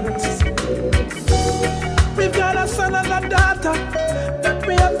else. We've got a son and a daughter that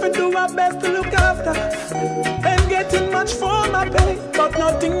we have to do our best to look after. And getting much for my pay, but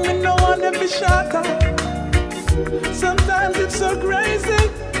nothing we no one ever shatter. Sometimes it's so crazy,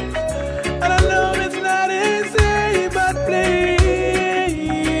 and I know it's not easy, but please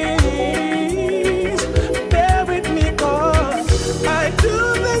bear with me, cause I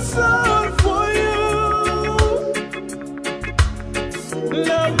do this all for you.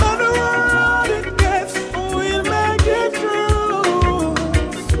 No matter what it gets, we'll make it through.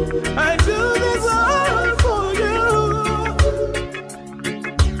 I do this all for you.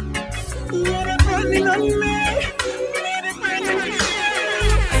 You're depending on me.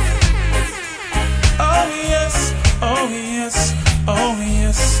 Oh yes, oh yes, oh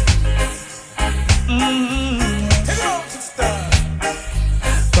yes.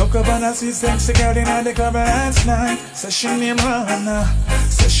 Talk about a sweet sexy girl in the club last night. Says she named Rana.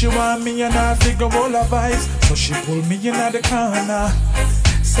 Says she want me and I figure all her vibes. So she pulled me in the corner.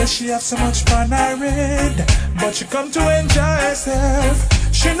 Says she have so much fun I read, but she come to enjoy herself.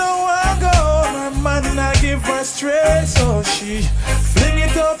 She know I go, my man I give her straight. So she fling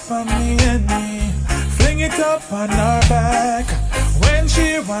it up on me and me, fling it up on her back. When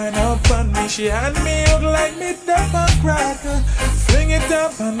she wind up on me, she hand me out like me dump and crack. Fling it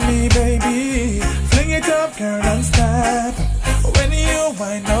up on me, baby, fling it up, girl, and stop. When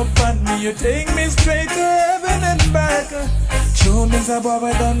wind up on me, you take me straight to heaven and back. True means a boy,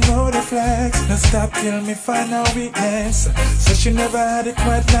 I don't know the flags. No stop till me find a weakness. So she never had it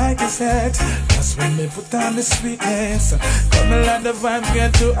quite like his head. That's when me put on the sweetness. Come along, the vibes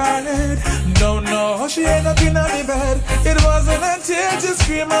get to her head. Don't know how she end up in on me bed. It wasn't until she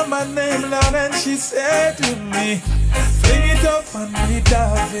screamed out my name loud and she said to me, fling it up on me,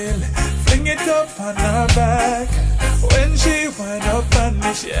 Davil. Fling it up on her back. When she wind up on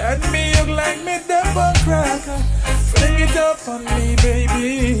me, she had me hooked like me devil cracker. Fling it up on me,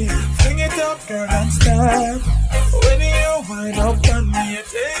 baby. Fling it up, girl, and stop. When you wind up on me, you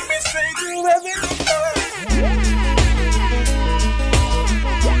take me straight to heaven.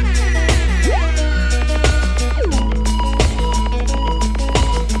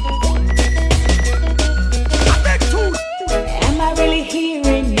 Am I really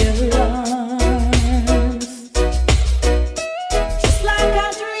hearing your lungs? Just like I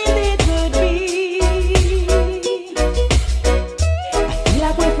dreamed it would be. I feel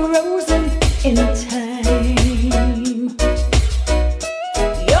like we're frozen in time.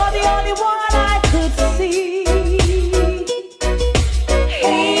 You're the only one I could see.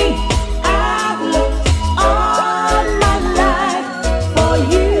 Hey, I've looked all my life for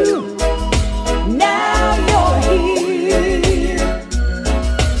you. Now you're here.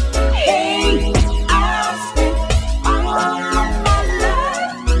 Hey, I've spent all my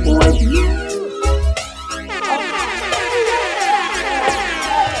life with you.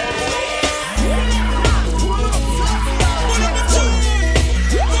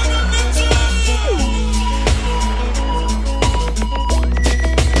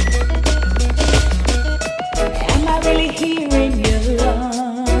 Am I really hearing your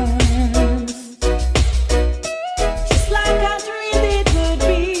lungs? Just like I dreamed it would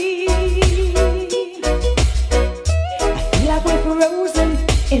be. I feel like we're frozen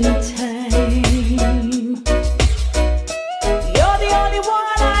in time. You're the only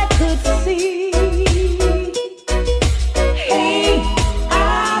one I could see. Hey,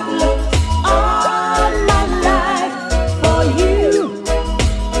 I've looked all my life for you.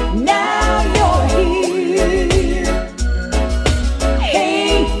 Now you're here.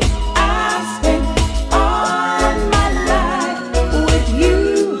 Hey, I've spent all my life with you.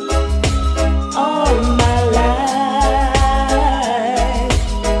 All my life.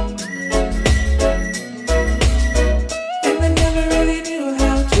 And I never really knew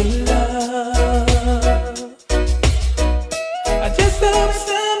how to love. I just always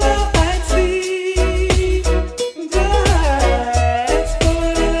somehow I'd see. Just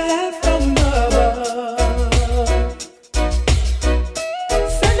falling out from above.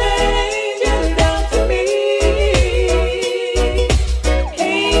 Send an angel down to me.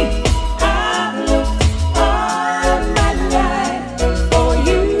 Hey, I've looked all my life for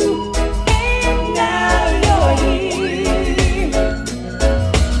you. And now you're here.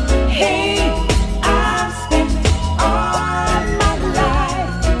 Hey, I've spent all my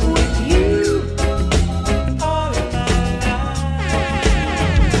life with you. All my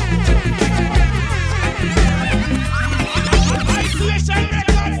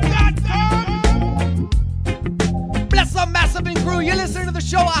Bless up, Massive and crew. You're listening to the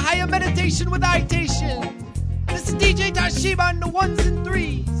show, A Higher Meditation with Itation. This is DJ Toshiba on the ones and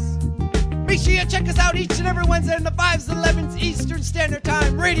threes. Make sure you check us out each and every Wednesday on the 5s and 11s Eastern Standard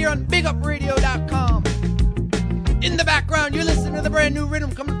Time, right here on BigUpRadio.com. In the background, you're listening to the brand new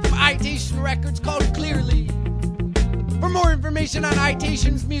rhythm coming from Itation Records called Clearly. For more information on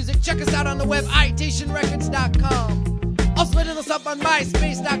Itation's music, check us out on the web, ItationRecords.com. Also hit us up on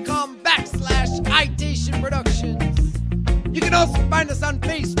MySpace.com/Itation Productions. You can also find us on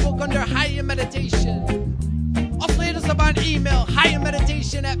Facebook under Higher Meditation. Also hit us up on email,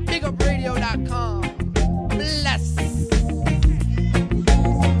 highermeditation@bigupradio.com. Bless.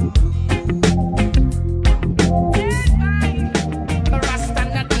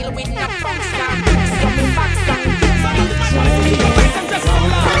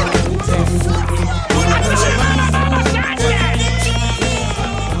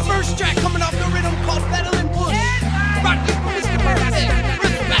 First track coming off the rhythm called Battle and Push. Rock it for Mr. Perfect.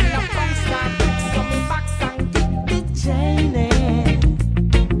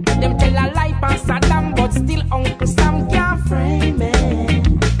 Them tell a lie, pass Saddam, but still Uncle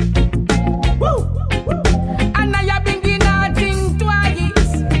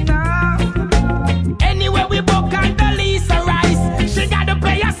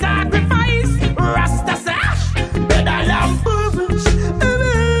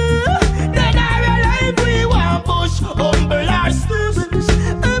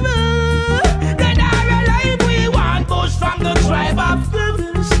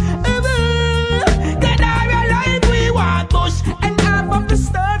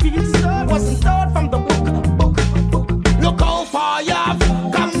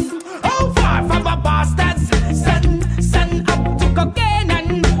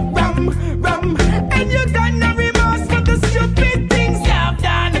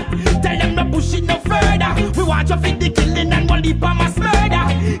you fit the killing and one leap on mass murder.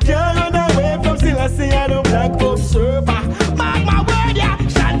 Can't run away from Selassie and the black observer. Mark my word, yeah,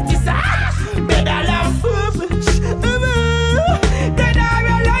 Shanti Sa, better than foolish. Dead or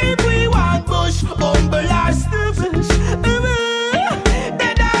alive, we want bush, humble or stupid.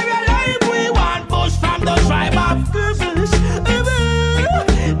 Dead or alive, we want bush from the tribe of foolish.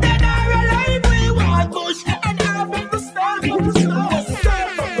 Dead or alive, we want bush, and I'm from the start of the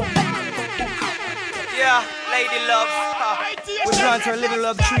Yeah, lady love. We plant our little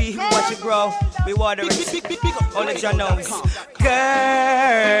love tree, we watch it grow, we water it, only Jah knows. Girl,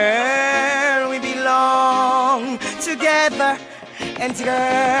 we belong together. And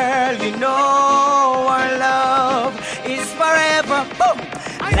girl, you know our love is forever. Boom.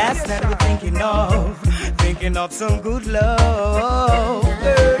 Last night we're thinking of some good love,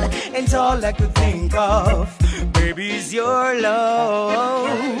 girl. And all I could think of, baby, is your love,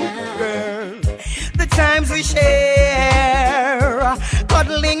 girl. The times we share,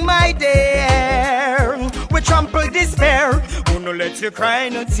 cuddling my dear, we trample despair. Wanna let you cry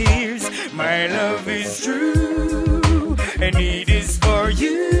no tears. My love is true, and it is for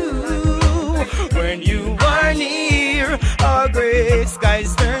you. When you are near, our gray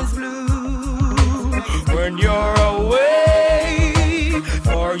skies turns blue. When you're away,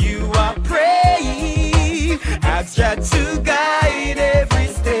 for you I pray. Ask Jah to guide every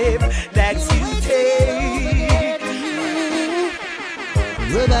step that you take.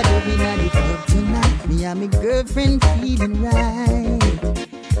 Rubber dubby na the club tonight. Me and my girlfriend feeling right.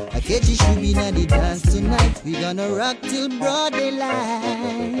 I catch you should be na the dance tonight. We gonna rock till broad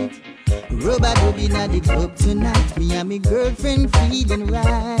daylight. Rubber dubby na the club tonight. Me and my girlfriend feeling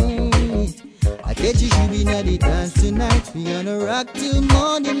right. I catch you should be na the dance tonight. We gonna rock till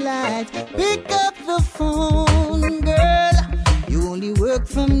morning light. Pick up the phone, girl. You only work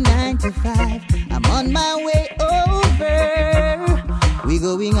from 9 to 5. I'm on my way over. We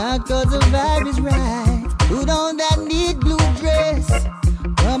going out cause the vibe is right. Put on that neat blue dress.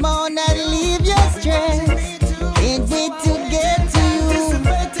 Come on and leave your stress. Can't wait to get to you.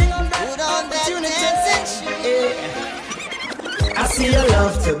 Put on that dancing shit. I see your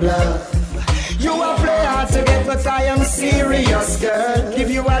love to bluff. You are play hard to get, but I am serious, girl. Give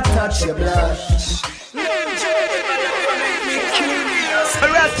you a touch, you blush. But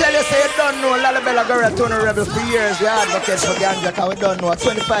I tell you, say you don't know Lalabella girl Tony Rebel for years. We advocate for ganja, cause we don't know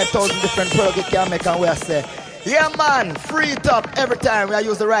 25,000 different products you can make, and we say, yeah man, free it up every time. We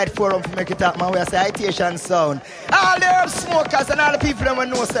use the right forum to make it up, man. We say Itation Sound. All the herb smokers and all the people that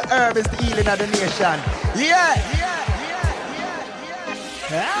know the herb is the healing of the nation.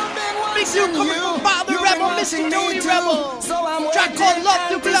 Big tune coming from Father Rebel, Mr. Tony Rebel. Track called Love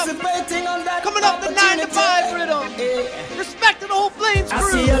to Bluff. Coming up the 9 to 5 rhythm. Respect to the whole Flames crew.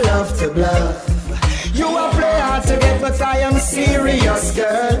 I see your love to bluff. You are play hard to get, but I am serious,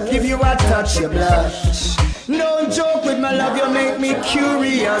 girl. Give you a touch, you blush. Don't joke with my love, you make me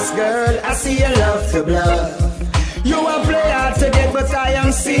curious, girl. I see your love to bluff. You are play hard to get, but I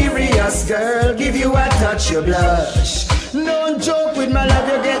am serious, girl. Give you a touch, you blush. Don't joke with my love,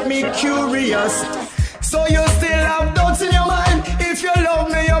 you get me curious. So you still have doubts in your mind. If you love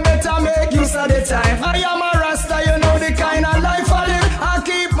me, you better make use of the time. I am a Rasta, you know the kind of life I live. I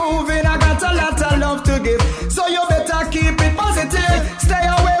keep moving, I got a lot of love to give. So you better keep it positive. Stay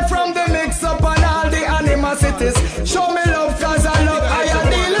away from the mix-up and all the animosities. Show me love, cause I love I am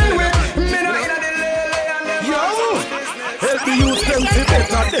dealing with. Me no in the lily and them. Yo, help the youth them to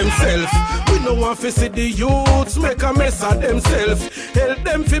better themselves. We no want to see the youths make a mess of themselves. Help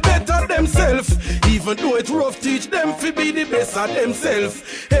them to better themselves. Even though it's rough, teach them to be the best of themselves.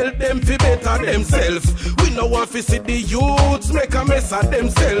 Help them to better themselves. We no want to see the youths make a mess of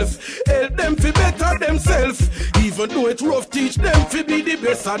themselves. Help them to better themselves. Even though it's rough, teach them to be the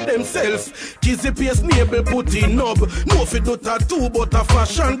best of themselves. Kizzy Pace navel put in knob. No fi do tattoo, but a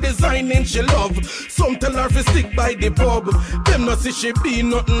fashion designing she love. Some tell her to stick by the pub. Them no see she be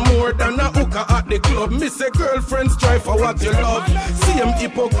nothing more than a hooker at the club. Me say girlfriends strive for what you love. Same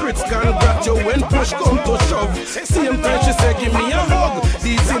hypocrites can grab you when push come to shove. Same time she say give me a hug.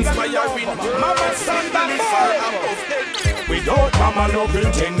 These inspiring mama stand and far above. Without mama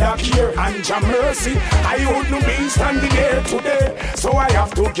loving tender care and your mercy, I wouldn't be standing here today. So I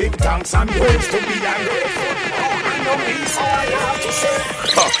have to give thanks and praise to be ungrateful. No peace, I have to say.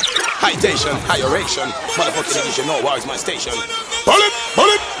 Itation, high-oration, motherfucking niggas, you know war is my station. Bullet,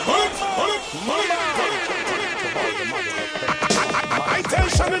 bullet, bullet, bullet, bullet.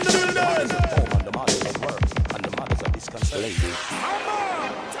 Itation in the building.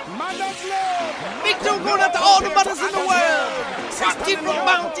 Mother's love. Big tune going out to all the mothers in the world. 60 from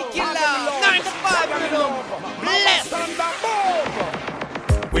Bounty Killer. 9 to 5 rhythm.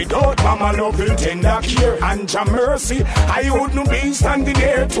 Mama loving, tender care and your mercy. I wouldn't be standing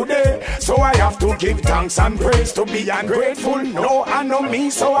here today. So I have to give thanks and praise. To be ungrateful, no, I know me.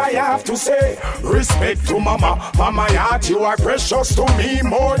 So I have to say, respect to Mama. For my heart, you are precious to me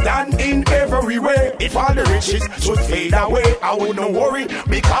more than in every way. If all the riches should fade away, I wouldn't worry,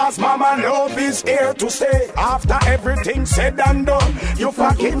 because Mama love is here to stay. After everything said and done, you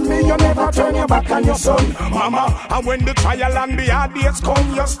forgive me, you never turn your back on your son. Mama, and when the trial and the hard days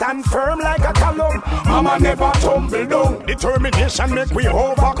come, you stand firm like a column. Mama never tumble down. Determination make we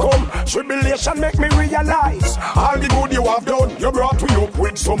overcome. Tribulation make me realize all the good you have done. You brought me up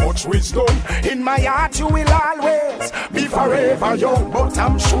with so much wisdom. In my heart you will always be forever young. But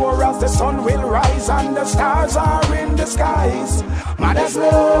I'm sure as the sun will rise and the stars are in the skies, Mother's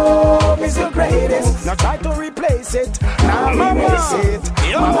love is the greatest. Now try to replace it, now erase it.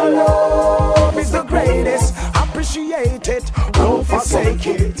 Mama love is the greatest. Appreciate it, don't forsake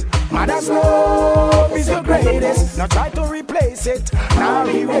it. Mother's love is the greatest. Now try to replace it, now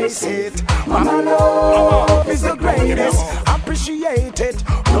erase it. Mama love is the greatest. Appreciate it,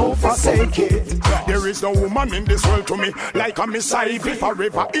 don't forsake it. There is no woman in this world to me like a Miss Ivy,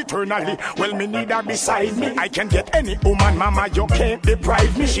 forever, eternally. Well, me need her beside me. I can get any woman, Mama, you can't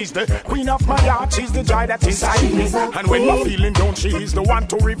deprive me. She's the queen of my heart, she's the joy that's inside me. And when I'm feeling down, she is the one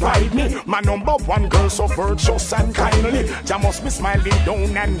to revive me. My number one girl, so virtuous and kindly. You must be smiling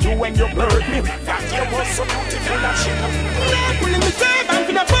down and you when you blurred me. That you was so beautiful that she pulling me turban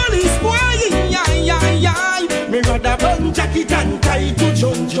for the police, boy. Me rather burn jacket and tie to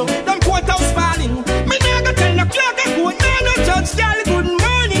Junjo. Them courthouse falling. Me never tell the clerk I go down no judge, girl. Good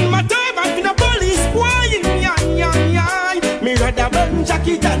morning, my turban for the police, boy. Me rather burn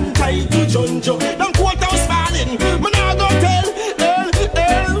jacket and tie to Junjo. Them courthouse falling. Me never go tell,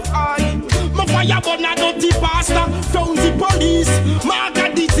 my fire burn a dirty pastor. Found the police, mark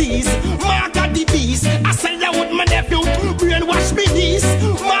a disease, mark a the beast. I sell out with my nephew, brainwash me this.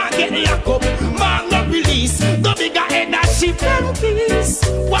 Mark get locked up, mark not release. The bigger head that ship and peace.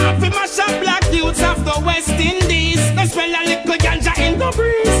 Waffy mash up black youths of the West Indies. They smell a little ganja in the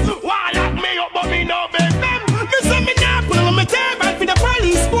breeze. Why lock me up but me no beg them. Me say me nah pull on my turban for the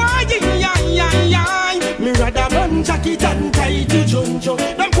police, boy. Me rather burn jacket and tie to Junjo.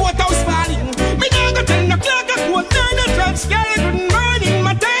 Them courthouse falling. Me nah go tell no clerk I go down no judge, girl. Good morning,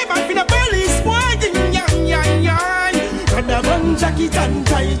 my turban for the police, boy. Rather burn jacket and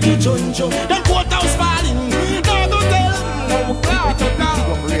tie to Junjo. Them courthouse falling. Nah go tell no clerk to go.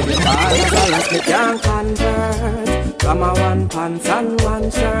 Me can't convert from a one pants and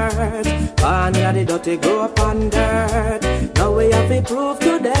one shirt. And yeah, the dirty grow up on dirt. Now we have to prove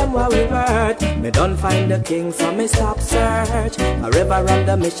to them what we worth. Me don't find the king, so me stop search. A river on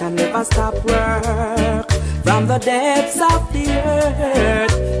the mission, never stop work. From the depths of the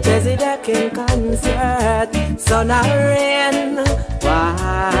earth, Jesse the king concert. Sun and rain,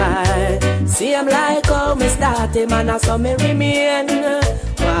 why? See him like how me start him and I saw me remain.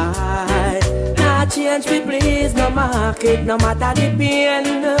 Why? Not change me please, no market, no matter the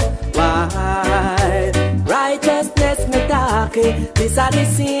pain. Why? Righteousness me talking, this are the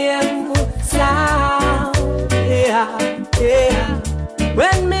same sound. Yeah, yeah.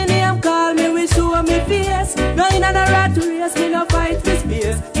 When me name call me, we show me face. No in a rat race, me no fight for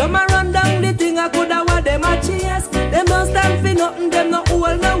space. Some a run down the thing, I coulda what them a chase. Them no stand for nothing, them no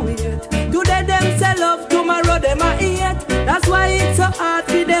hold no weight. Today them sell love, tomorrow them a hate. That's why it's so hard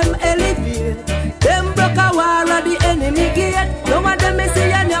for them elevate. Them broke a war at the enemy gate. No one them me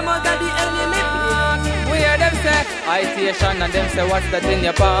see and them out of the enemy plate. We hear them say, Itation, and them say, what's that in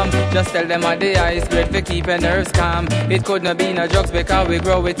your palm? Just tell them at the eyes, great for keeping nerves calm. It could not be no drugs because we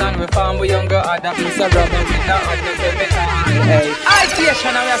grow it and we farm. We younger at that piece of rubber, we not at the chemical. Hey,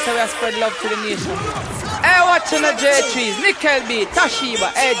 Itation, and we are spread love to the nation. Hey, watching the J3s, Nickel B,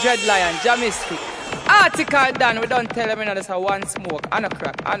 Tashiba, hey, Dread Lion, Jamistic. Article done, we don't tell them, you know, there's a one smoke, and a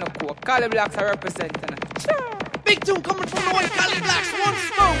crack, and a coke. Cali Blacks are representing. Big tune coming from the one Cali Blacks, one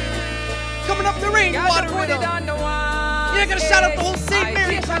smoke. Coming up the rainwater rhythm. You're gonna shout out the whole St.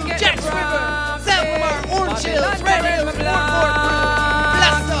 Mary's from Jack's River, Selmar, Orange Hills, Red Hills, Fort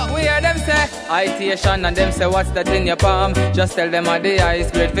Blessed up. We hear them say, Itation, and them say, what's that in your palm? Just tell them at the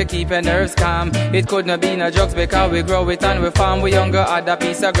eyes, great for keeping nerves calm. It could not be no drugs because we grow it and we farm. We younger add a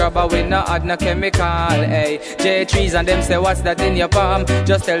piece of grabber, we not add no chemical. Hey, J3s and them say, what's that in your palm?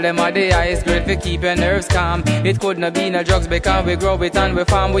 Just tell them at the eyes, great for keeping nerves calm. It could not be no drugs because we grow it and we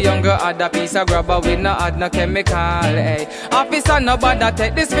farm. We younger add a piece of grabber, we not add no chemical. Hey, officer no bother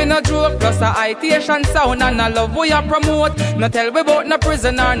take this for no joke. Plus a Itation Sound and a love we a promote. No tell we about no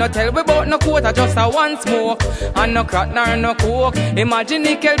prisoner, no tell we about no court. but I just a one smoke. And no crack nor no coke. Imagine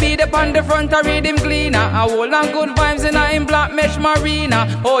Nickel be the on the front or read him cleaner. A whole and good vibes in a him black mesh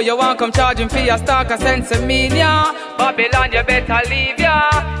marina. Oh, you want come charge him for your stock a sense of media. Babylon, you better leave ya.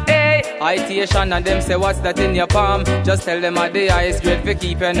 Hey, Itation and them say what's that in your palm? Just tell them at the highest grade for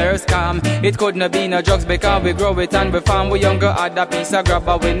keep your nerves calm. It couldn't be no drugs because we grow it and we farm. We younger add a piece of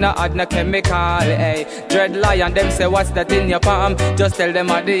grabber, we not add no chemical. Hey, dread lion, them say what's that in your palm? Just tell them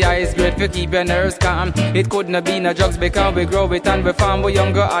at the highest grade for keep your nerves calm. It couldn't be no drugs because we grow it and we farm. We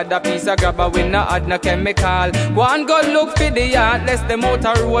younger add a piece of grabber, we not add no chemical. Go and go look for the yard, less the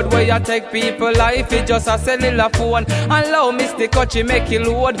motor road where you take people life. It just a cellular phone. And low Mr. Coachy make you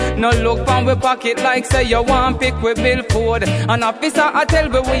load. No look from we pocket like say you want pick with bill food. An officer I tell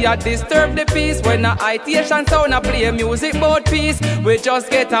we a disturb the peace. When a Itation Sound a play music bout peace. We just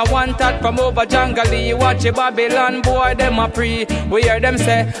get a one tat from over Jangali. Watch a Babylon boy them a pre. We hear them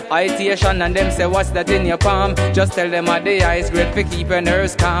say Itation and them say what's that in your palm? Just tell them at the highest grade for keep your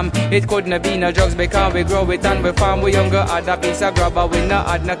nerves calm. It couldn't be no drugs because we grow it and we farm. We younger add a piece of grabber, we not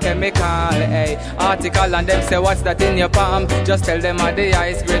add no chemical. Hey, article and them say what's that in your palm? Just tell them at the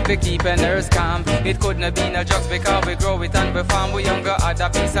highest grade for keep your nerves calm. It couldn't be no drugs because we grow it and we farm. We younger add a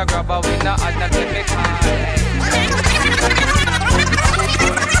piece of grabber, we not add no chemical.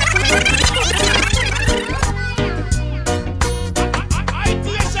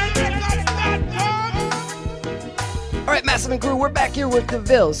 Alright, Massive and Crew, we're back here with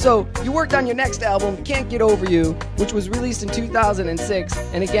DeVille. So, you worked on your next album, Can't Get Over You, which was released in 2006,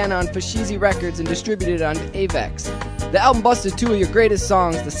 and again on Fashizi Records and distributed on Avex. The album busted two of your greatest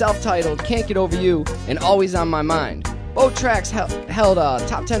songs, the self-titled Can't Get Over You and Always On My Mind. Both tracks held a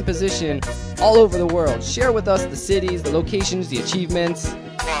top 10 position all over the world. Share with us the cities, the locations, the achievements.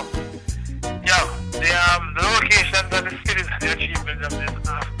 Well, yeah, the locations and the cities and the achievements of this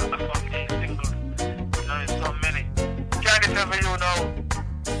singles. You know, there's so many. Can't Get Over You now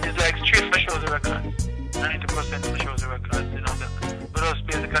is like straight for shows records. 90% for shows records. You know, but us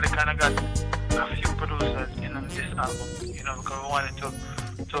basically kind of got a few producers in on this album. You know, because we wanted to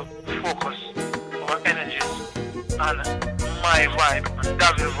focus our energies on my vibe, and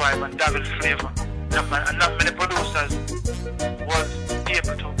Davil flavor. And not many producers was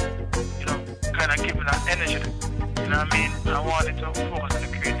able to, you know, kind of give me that energy. You know what I mean? I wanted to focus on the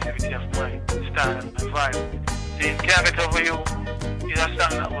creativity of my style and my vibe. See, Can't Get Over You is a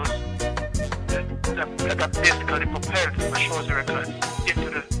song that was that basically propelled my shows records into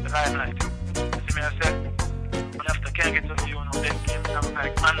the limelight. See me, I said, and after Can't Get Over You, then came songs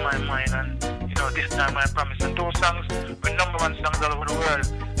like On My Mind and, you know, This Time I Promise. And those songs were number one songs all over the world.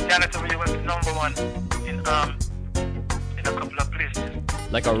 Can't Get Over You went to number one in a couple of places.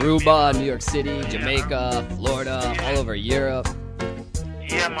 Like Aruba, New York City, Jamaica, Florida, all over Europe.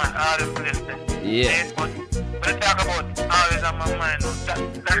 Yeah, man, all the places. Yeah. But when I talk about Always On My Mind, that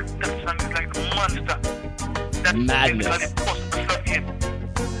song is like the monster. That's madness. basically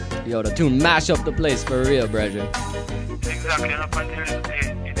Yo, the tune mash up the place for real, brethren. Exactly, and up until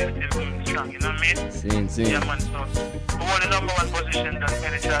today, it is still going strong, you know what I mean? Seen. Yeah, man, so we won the number one position that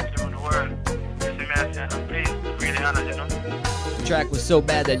many charts around the world. You see me, I say, and I'm pleased, really honored, you know? The track was so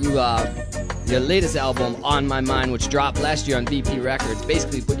bad that your latest album, On My Mind, which dropped last year on VP Records,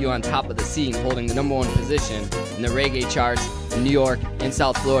 basically put you on top of the scene, holding the number one position in the reggae charts in New York and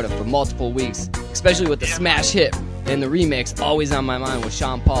South Florida for multiple weeks, especially with the smash hit and the remix, Always On My Mind with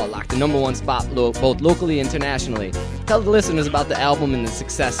Sean Paul, locked the number one spot both locally and internationally. Tell the listeners about the album and the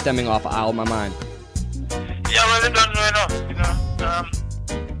success stemming off of On My Mind. Yeah, well, they don't know enough, you know.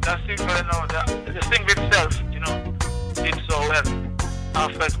 That single, you know, the single itself, you know, did so well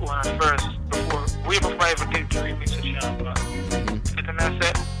after it won at first, way before I ever did the remix of Sean Paul. And I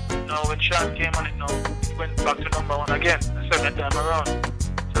said, no, when Sean came on it, no, it went back to number one again, the second time around.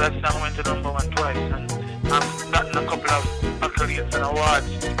 So that song went to number one twice, and I've gotten a couple of accolades and awards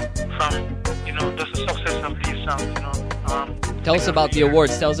from, you know, just the success of these songs, you know. Tell us about the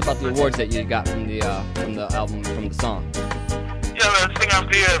awards. Tell us about the awards that you got from the album, from the song. Yeah, well, Singer of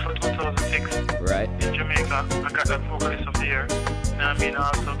the Year for 2006. Right. In Jamaica, I got that Vocalist of the Year. And I mean, I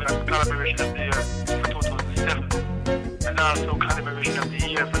also got Collaboration of the Year for 2007. And also Collaboration of the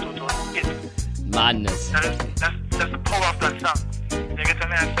Year for 2008. Madness. That's the power of that song. You get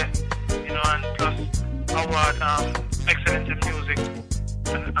an answer, you know, and plus award, Excellence in Music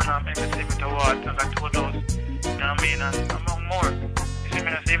and Entertainment Award. I got two of those. You know what I mean? And among more. You see me,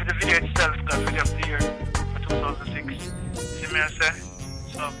 I say, even the video itself got Video of the Year for 2006. You see me, I say?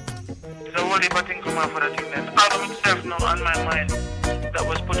 So, there's a whole heap of things come out for that thing. The album itself now, On My Mind, that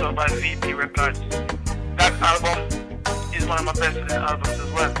was put out by VP Records. That album is one of my best-selling albums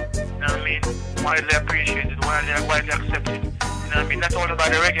as well. You know what I mean? Widely appreciated, widely accepted. You know what I mean? Not only by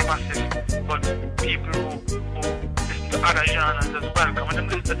the reggae masses, but people who listen to other genres as well. Come on, them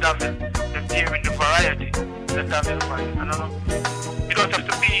listen to David, them hearing the variety that David finds. I don't know. You don't have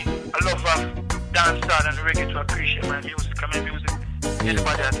to be a lover of dancehall and reggae to appreciate my music. I mean, music,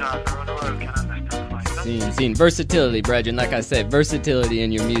 anybody at all around the world can understand. Seen versatility, brethren. Like I said, versatility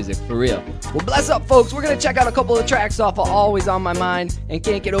in your music, for real. Well, bless up, folks. We're going to check out a couple of tracks off of Always on My Mind and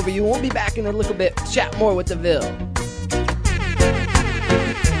Can't Get Over You. We'll be back in a little bit, chat more with the Ville.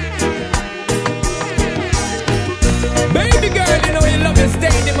 Baby girl, you know your love is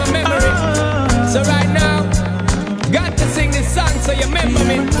staying in my memory. So right now, got to sing this song so you remember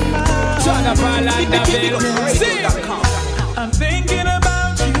me. Shut up, Orlando. Sing. I'm thinking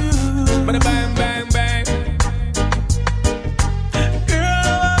about you. Bang, bang, bang.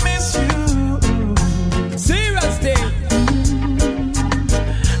 Girl, I miss you. Serious thing.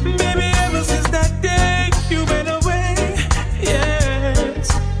 Baby, ever since that day you went away, yes,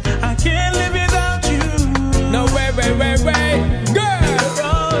 I can't live without you. No way, girl. You're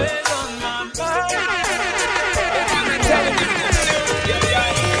always on my mind.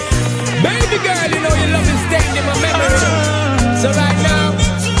 Baby girl, you know your love is staying in my memory. So right now,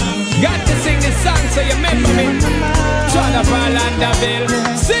 got to sing this song so you remember me. Shut up, Orlando.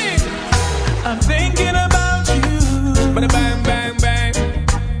 Sing. I'm thinking about you. Bang, bang, bang.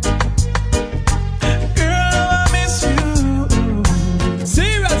 Girl, I miss you.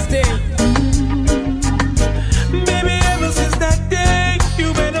 Serious thing. Baby, ever since that day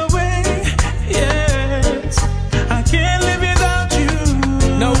you went away, yes, I can't live without you.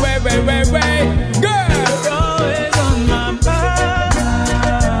 No way, girl. You're always on my mind.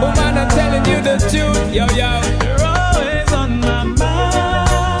 Woman, I'm telling you the truth, yo. You're always on my mind.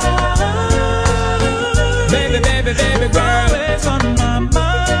 Baby, girl. You're always on my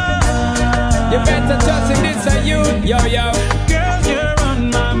mind. You better trust in this are you, yo. Girl, you're on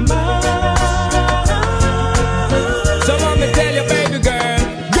my mind. So let me tell you, baby girl,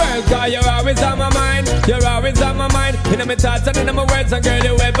 cause you're always on my mind. You're always on my mind. In my thoughts and in my words, and girl,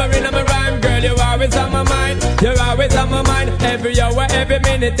 you ever in my rhyme. Girl, you're always on my mind. You're always on my mind. Every hour, every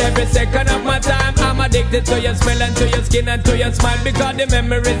minute, every second of my time. I'm addicted to your smell and to your skin and to your smile. Because the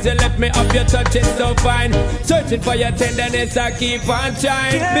memories you left me of your touch is so fine. Searching for your tenderness, I keep on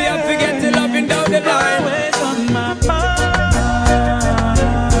trying. Me, I forget to loving down the line. Always on my mind.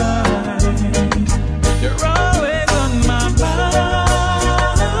 You're always on my mind.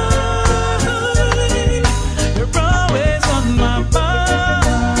 You're always on my mind.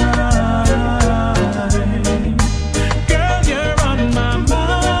 Girl, you're on my mind.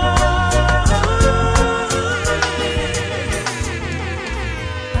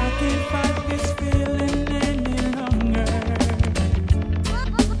 I can't fight this feeling any longer.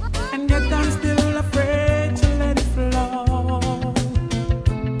 And yet I'm still afraid to let it flow.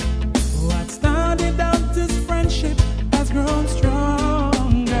 What started out as friendship has grown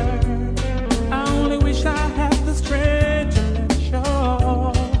stronger. I only wish I had the strength to let it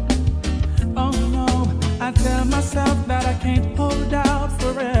show. Oh no, I tell myself that I can't hold out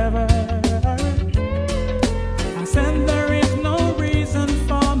forever. I said there is no reason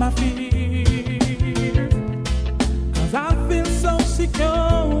for my fear, 'cause I feel so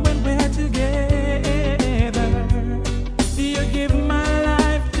secure when we're together. You give my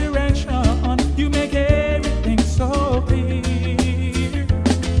life direction, you make everything so clear.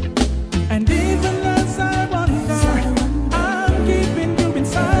 And even as I wonder, I'm keeping you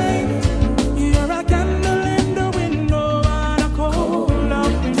inside. You're a candle in the window and a cold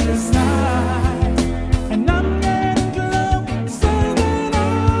love in the sky. And I'm getting closer than I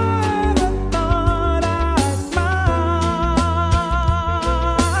ever thought I'd find.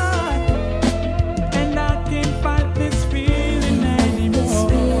 And I can't fight this feeling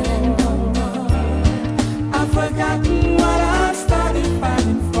anymore. I've forgotten what I started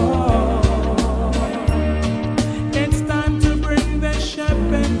fighting for. It's time to bring the ship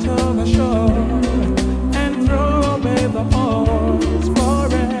into the shore and throw away the oars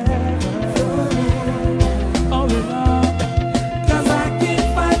forever. Oh Lord, 'cause I can't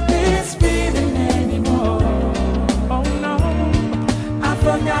fight this feeling anymore. Oh no, I've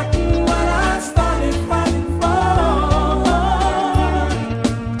forgotten what I started fighting for.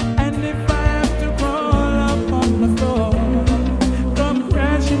 And if I have to crawl up on the floor, come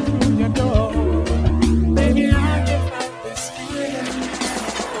crashing through your door, baby, I can fight this feeling.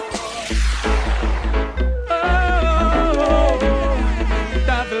 Oh,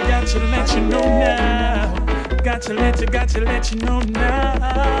 Devil got to let you know now. Got to let you know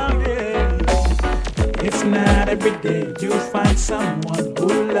now. Yeah. It's not every day you find someone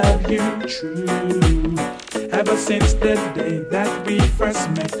who love you true. Ever since the day that we first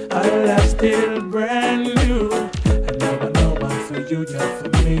met, our love still brand new. And now I know I'm for you, you're for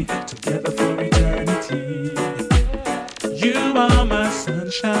me, together for eternity. You are my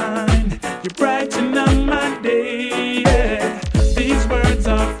sunshine, you brighten up my day. Yeah. These words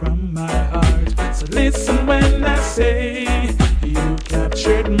are from my heart, so listen when I say you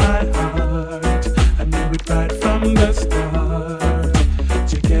captured my heart. I knew it right from the start.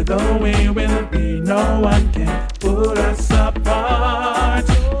 Together we will be, no one can pull us apart.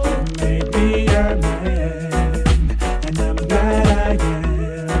 You made me your man, and I'm glad I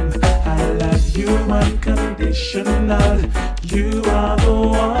am. I love you unconditional. You are the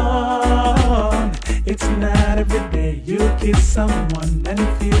one. It's not every day you kiss someone and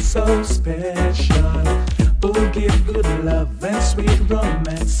feel so special. Who give good love and sweet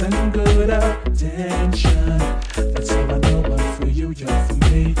romance and good attention. That's how I know I'm for you, you're for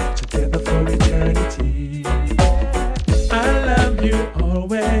me, together for eternity. I love you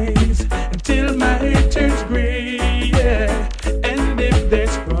always until my hair turns gray. Yeah. And if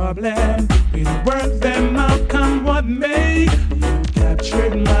there's problem, we'll work them out, come what may. You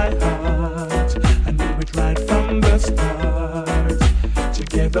captured my heart, I knew it right from the start.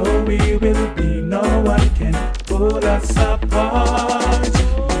 Together we will be, no one can pull us apart. You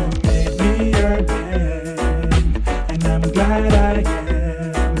made me your man, and I'm glad I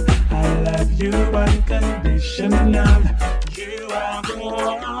am. I love you unconditional. You are the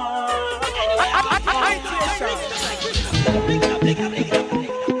one.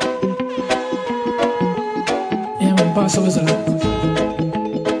 Yeah, my boss was up.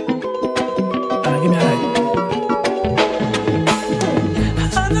 Give me a light.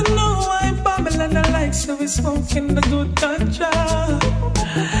 I don't know why Babylon I like, so we smoking the good ganja.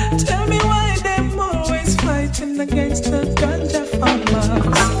 Tell me why them always fighting against the ganja farmers.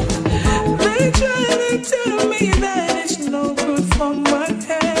 They try to tell me that it's no good for my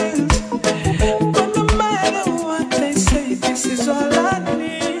health, but no matter what they say, this is all I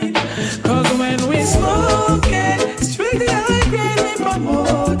need. Cause when we smoke it, strictly high grade we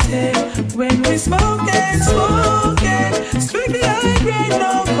promote it. When we smoke it, strictly high grade,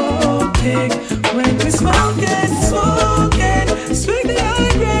 no cocaine. When we smoke it,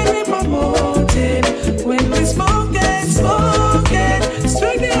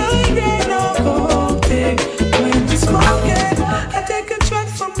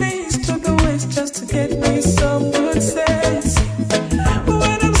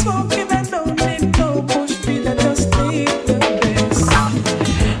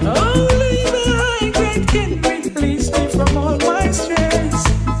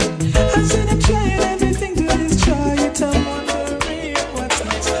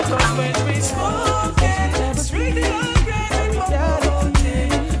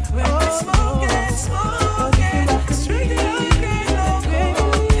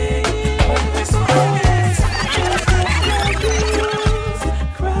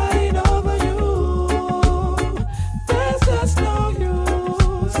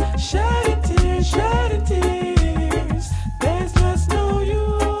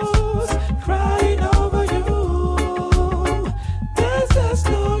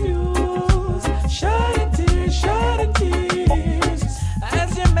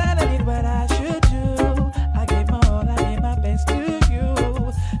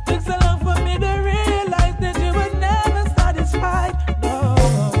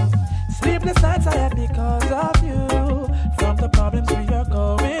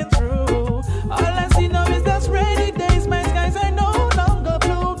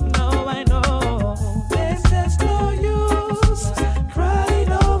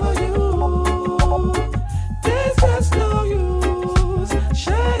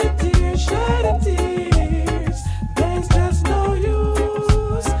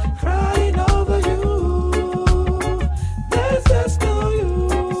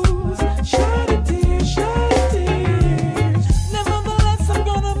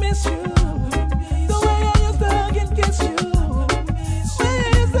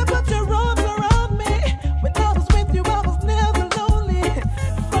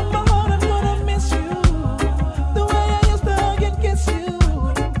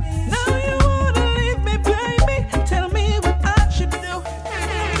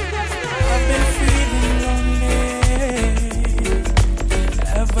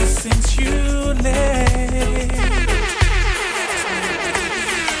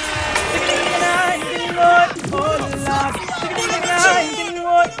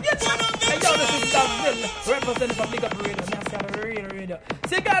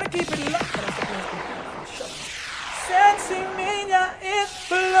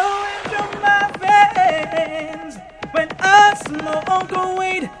 smoke a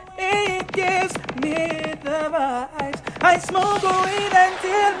weed, it gives me the vibes. I smoke a weed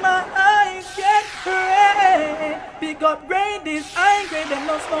until my eyes get red. Pick up grade, this high grade, them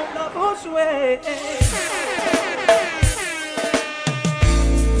no smoke no bush way.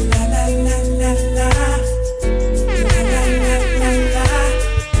 La la la la la. La la la la la.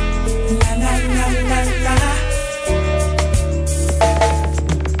 La la la la la.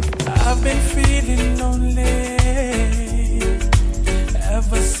 I've been feeling lonely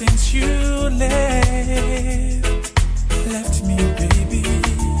ever since you left me, baby.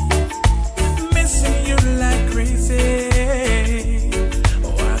 Missing you like crazy.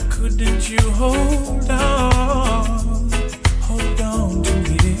 Why couldn't you hold on to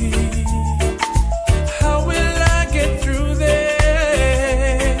me? How will I get through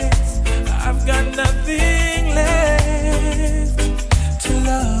this? I've got nothing left to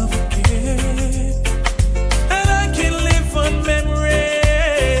love again, and I can live on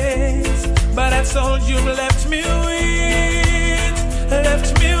memories, but that's all you've left me with.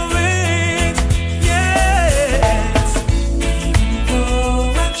 Yes. Even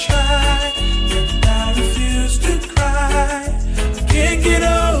though I try and I refuse to cry, I can't get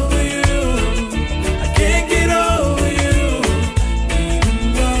over you. I can't get over you.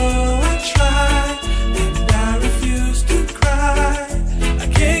 Even though I try and I refuse to cry, I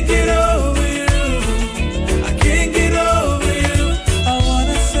can't get over you. I can't get over you. I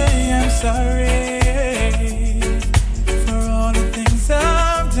wanna say I'm sorry.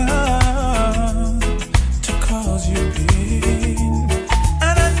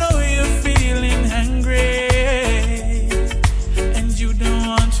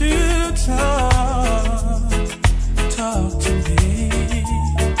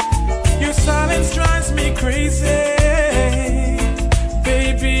 Crazy,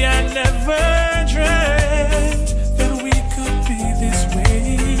 baby, I never dreamt that we could be this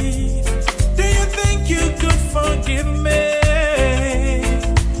way. Do you think you could forgive me?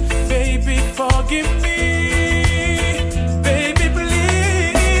 Baby, forgive me. Baby,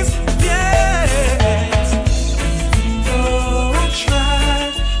 please, yes. Even though I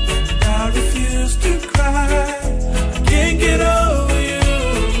try and I refuse to cry, I can't get over you.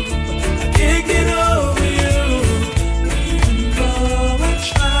 I can't get over.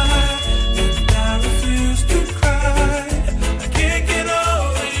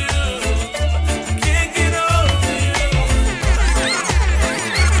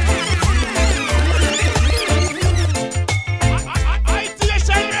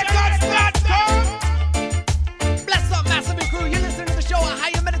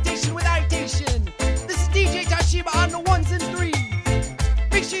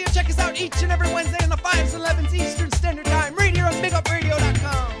 Each and every Wednesday on the 5s and 11s Eastern Standard Time, right here on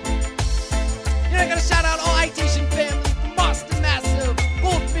BigUpRadio.com. You know, I gotta shout out all Itation family from Boston Massive,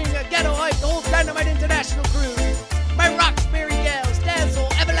 Goldfinger, Ghetto Hype, the whole Dynamite International crew. My Roxbury Gals, Dazzle,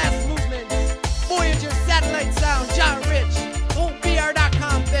 Everlast Movements, Voyager, Satellite Sound, John Rich, the whole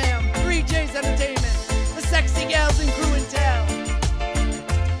BR.com fam, 3J's Entertainment, the Sexy Gals and Crew in Town.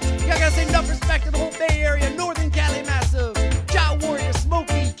 You gotta say enough respect to the whole Bay Area, Northern Cali Massive, Ja Warrior,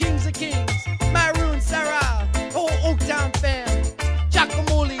 Smokey, Kings of Kings, Maroon, Sarah, the whole Oaktown fam,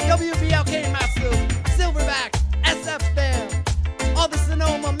 Giacomoli, WBLK Massive, Silverback, SF fam, all the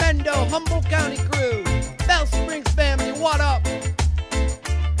Sonoma, Mendo, Humboldt County crew, Bell Springs family, what up?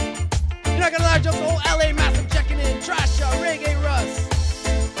 You're not gonna large up the whole LA Massive checking in, Trasha, Reggae Russ,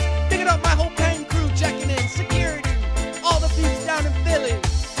 picking up my whole Penn crew checking in, Security, all the peeps down in Philly,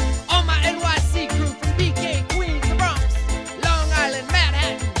 all my NYC crew from BK, Queens, the Bronx, Long Island,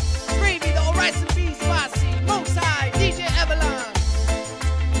 Manhattan, Gravy, the whole Rice and Beans, Mossy, Most High, DJ Evelyn.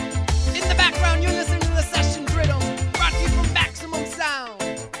 In the background, you're listening to the Sessions Rhythm, brought to you from Maximum Sound.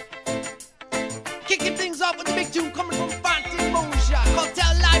 Kicking things off with a big tune coming from Fontaine Moja, called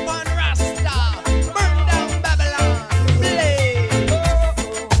Tell Live on Rasta. Burn down Babylon. Play.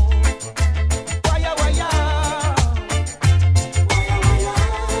 Waya, waya.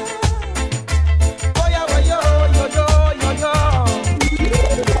 Waya, waya. Yo, yo, yo, yo.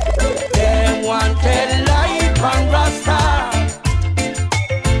 Them want tell life on Rasta.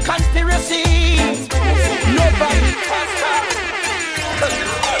 Conspiracies. Nobody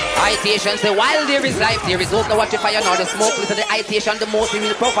Itation say while there is life, there is hope. Now watch the fire, nor the smoke. Listen to the Itation, the most we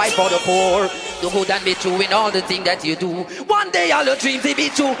will provide for the poor. The good and be true in all the things that you do. One day all your dreams will be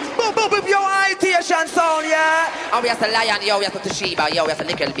true. Boom, boom, boom, your Itation sound, yeah. And we are the lion, yo, we are the Toshiba, yo, we are the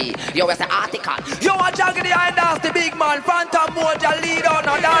Nickel B, yo, we are the Article. Yo, a Jaggedy the Dance, the big man, Phantom Moja, lead on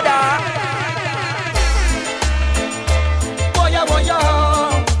another. Boya, boya.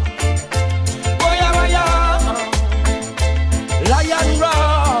 Boya, boya. Lion.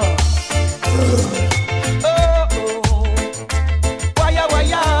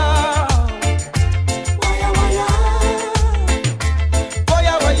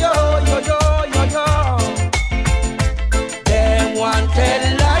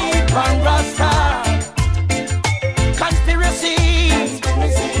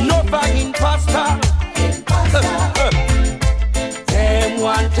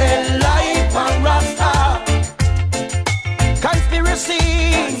 one tell lie on Rasta. Conspiracy.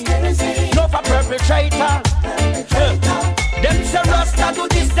 No for perpetrator. Them say Rasta do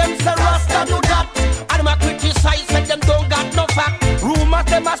this, them say Rasta do that. And I criticize that them don't got no fact. Rumors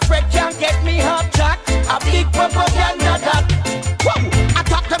them a spread can't get me half track. A big propaganda that. Whoa,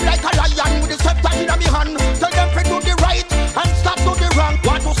 attack them like a lion with the scepter in my hand. Tell them to do the right and stop do the wrong.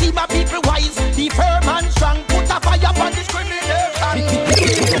 Want to see my people wise, be firm and strong. Put a fire on discrimination.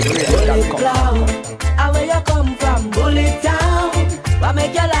 Bullet cloud, and where you come from, bullet town. What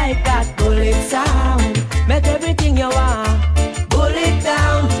make you like that bullet sound? Make everything you want. Bullet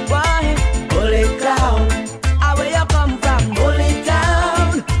down, why? Bullet cloud, and where you come from, bullet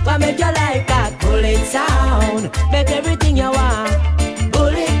town. What make you like that bullet sound? Make everything you want.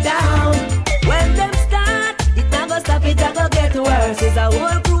 Bullet down. When them start, it never stop, it never get worse. It's a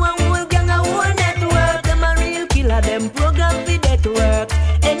whole crew and whole gang, a whole network. Them a real killer, them program for that work.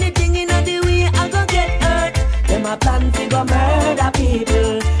 Anything in the way, I go get hurt. Them a plan to go murder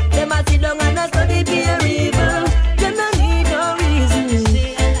people. Them a sit down and a study pure evil. Them no need no reason.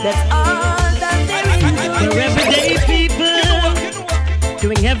 That's all that there is. We're everyday people,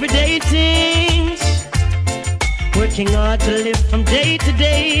 doing everyday things, working hard to live from day to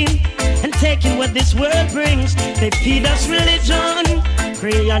day, and taking what this world brings. They feed us religion,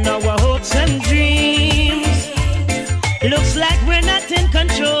 prey on our hopes and dreams. Looks like we're not in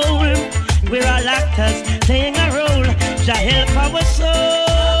control. We're all actors playing a role. Jah help our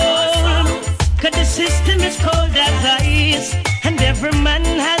soul. Cause the system is cold as ice, and every man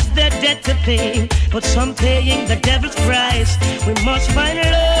has their debt to pay. But some paying the devil's price. We must find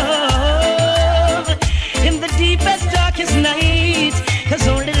love in the deepest, darkest night. Cause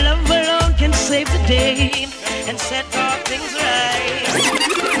only love alone can save the day and set all things right.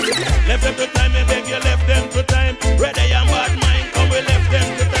 Left them to time, I beg you, left them to time. Red I am bad mind, come we left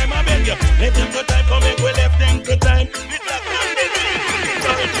them to time, I beg you. Left them to time, come we left them to time.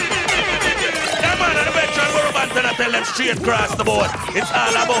 Yeah man, and the veteran go up and tell them straight across the board. It's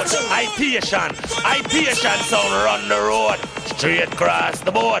all about Itation. Itation Sound run the road. Straight across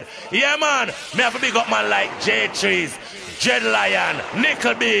the board. Yeah man, me have to big up man like J-Trees, Jed Lion,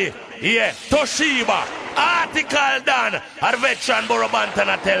 Nickel B, yeah, Toshiba, Article Dan, and veteran Borobantan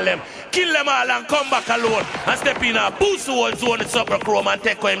and tell them, kill them all and come back alone and step in a boost whole zone in Super Chrome and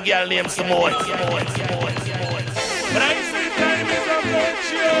take him girl name Simone. But I say time is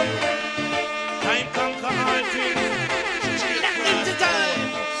about you. Time conquer all things. Into time.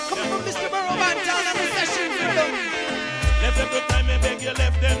 Coming from Mr. Borobantan and the session rhythm. Left them to time, I beg you,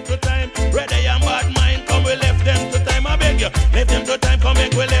 left them to time. Red I am bad mind, come we left them to time, I beg you. Left them to time, come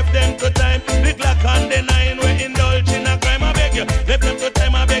make we left them to time. The clock on the 9, we indulge in a crime, I beg you. Left them to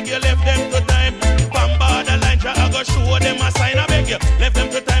time, I beg you, left them to time. Bamba the line, I go show them a sign, I beg you. Left them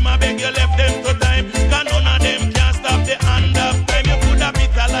to time, I beg you, left them to time. Cause none of them can stop the hand of time. You could have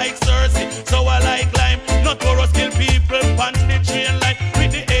bitter like Cersei, so I like lime. Not Taurus kill people, pan the train line.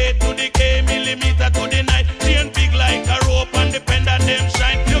 With the A to the K, millimeter to the 9. Chain big like a rope and depend on them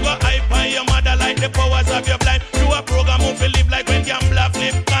shine. You go hype on your mother like the powers of your blind. Do a program who feel live like when gambler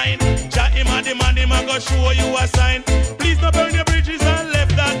flip kind. Chat him and him and go show you a sign. Please don't burn your bridges and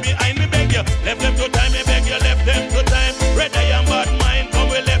left that behind. Me beg you, left them to time, me beg you, left them to time. Red I am bad mind, come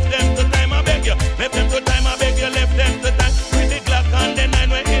we left them to time, I beg you. Left them to time, I beg you, left them to time. With the clock on the 9,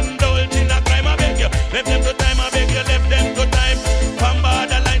 we indulge in a crime, I beg you. Left them to time, I beg you, left them to time. Pamba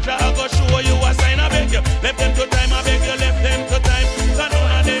the line, I go show you a sign, I beg you. Left them to time, I beg you, left them to time. Cause none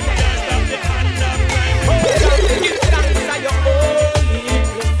of them can stop the hand of time. Give thanks to your holy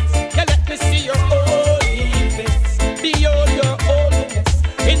place. Yeah, let me see your holy face. Behold your holiness.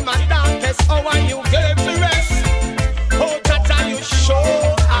 In my darkest hour you gave me rest. Oh, Tata, you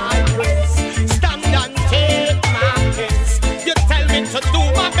show I grace. Stand and take my case. You tell me to do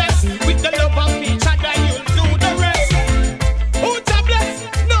my best. With the love of each other you'll do the rest. Oh, God bless.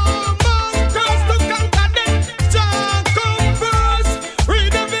 No more curse to conquer them. Jah come first.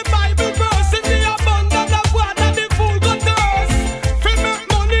 Read every Bible verse. In the abundance of water the fool go thirst. Fi make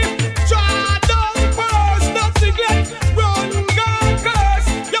money, try down first. Nothing left, run, God curse.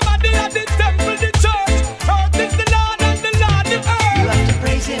 Your body at the temple, the church. Earth is the Lord and the Lord the earth. You have to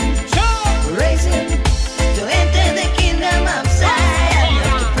praise him, raise him, to enter the kingdom of Zion. You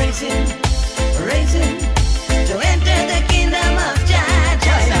have to praise him, raise him, to enter the kingdom of Jah.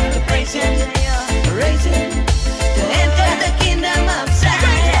 Just have to praise him, raise him, to enter the kingdom of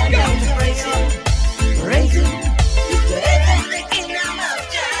Zion. You have to praise him, raise him, to enter the kingdom of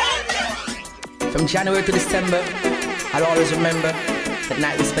Jah. From January to December, I'll always remember that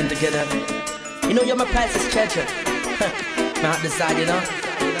night we spent together. You know you're my priceless treasure. Not decide, you know.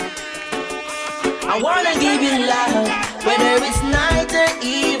 I wanna give you love, whether it's night or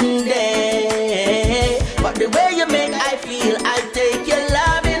even day. But the way you make I feel, I'll take your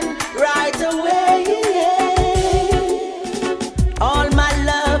loving right away. All my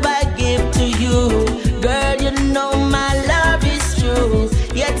love I give to you, girl, you know my love is true.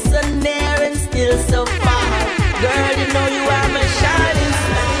 Yet so near and still so far, girl, you know you are my shining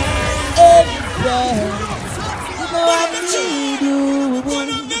star. Everywhere, you know I need you.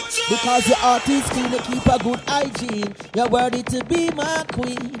 Because your heart is clean, you keep a good hygiene. You're worthy to be my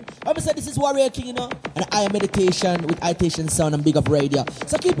queen. I said this is Warrior King, you know, and I am meditation with Itation Sound and Big Up Radio.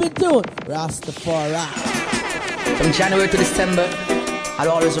 So keep it tuned, Rastafari. From January to December,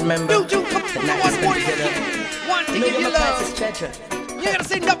 I'll always remember the night we spent together. Want to give you love. You gotta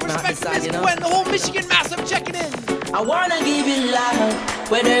say enough respect to this when the whole Michigan Massive checking in. I wanna give you love,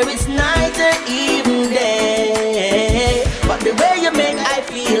 whether it's night or even day. But the way you make I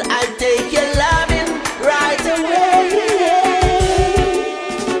feel, I'll take your loving right away.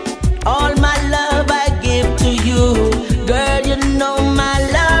 All my love I give to you, girl, you know my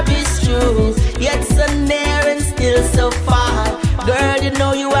love is true. Yet so near and still so far, girl, you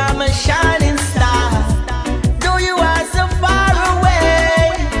know you are my shining star. Though you are so far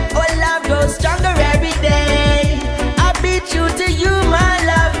away, oh love grows stronger every day. I be true to you, my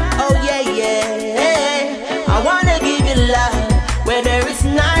love, oh yeah, yeah. I wanna give you love, whether it's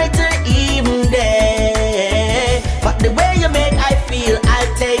night or even day. But the way you make I feel,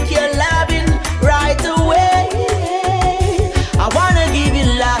 I'll take your loving right away. I wanna give you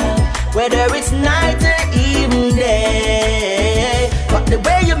love, whether it's night or even day. But the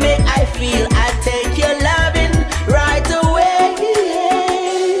way you make I feel, I'll take your loving right away.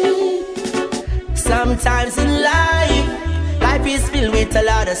 Sometimes in life, life is filled with a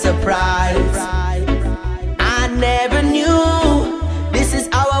lot of surprise. I never knew this is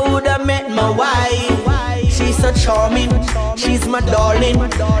how I would have met my wife. She's so charming, she's my darling,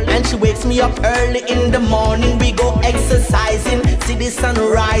 and she wakes me up early in the morning. We go exercising, see the sun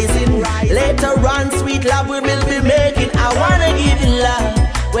rising. Later on, sweet love we will be making. I wanna give you love,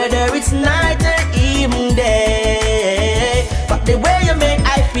 whether it's night or even day. But the way you make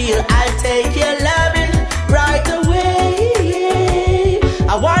I feel, I'll take your loving right away.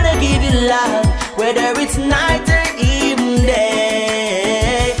 I wanna give you love, whether it's night or even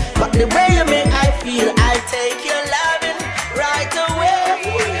day. But the way you make I feel, I'll take your loving right away.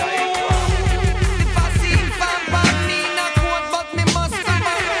 If I see me not quote, but me must come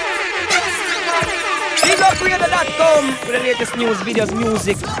BigUpRadio.com for the latest news, videos,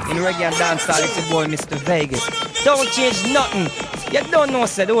 music in reggae and dancehall. It's your boy Mr. Vegas. Don't change nothing. You don't know,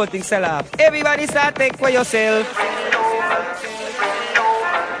 sir, the whole thing sell off. Everybody start take for yourself.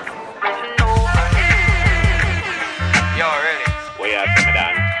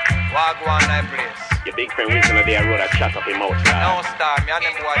 Wagwan I place. Your big friend Wilson of the road that shut up him out. No star, me and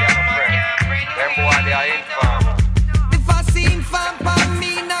them boy they are my friend. Them boy they are infam. If I see infam pan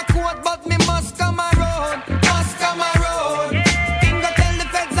me not quote, but me must come a road. Must come a road. King go tell the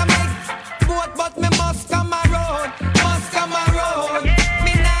feds I make boat, but me must come a road. Must come a road.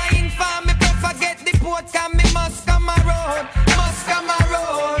 Me not infam, me prefer get the port, cause me must come a road. Must come a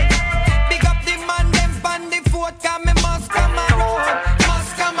road. Big up the man them pan the fort, cause me must come a road.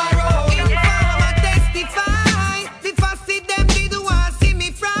 Must come a road.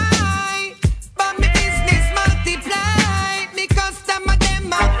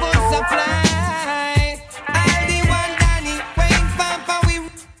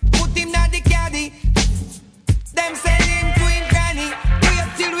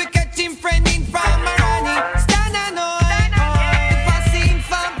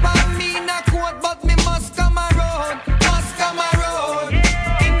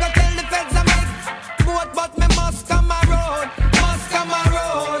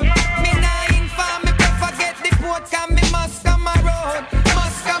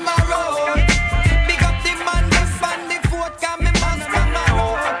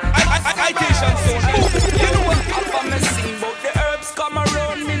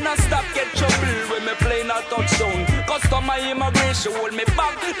 She hold me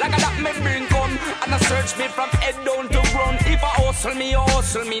back like that me bring come. And I search me from head down to ground. If I hustle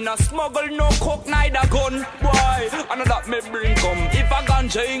me, no smuggle, no coke, neither gun. Boy, and that me bring come. If I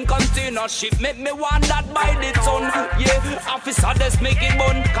ganja in container ship, make me want that by the ton. Yeah, officer just make it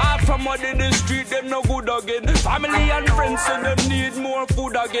bun. Car from mud in the street, them no good again. Family and friends say them need more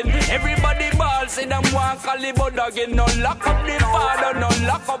food again. Everybody balls say them want Calibud again. No lock up the father, no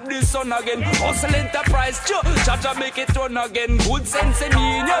lock up the son again. Hustle enterprise, Chacha make it run again. Good sense in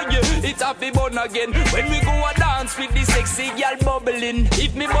me, yeah, it have be born again. again. When we go a dance with the sexy girl bubbling.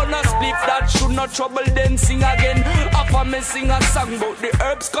 If me burn a split, that should not trouble then sing again. After me sing a song about the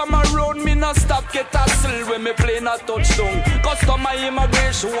herbs come around, me not stop get a hustle when me play a touchdown. Customer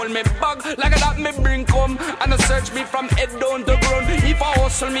immigration hold me bag like that me bring come and search me from head down to ground. If I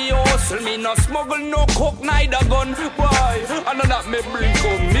hustle me, no smuggle, no coke, neither gun. Boy, and that me bring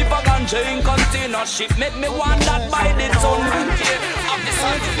come. Me bag and chain container ship make me want that by the ton. Yeah, I'm the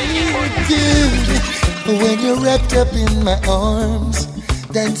feel good when you're wrapped up in my arms,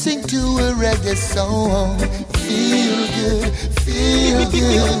 dancing to a reggae song. Feel good, feel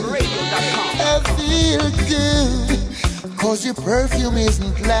good. I feel good, cause your perfume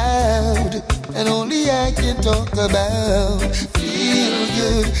isn't loud, and only I can talk about. Feel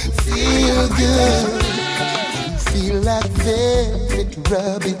good, feel good. Feel like velvet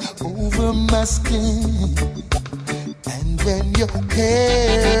rubbing over my skin, and when your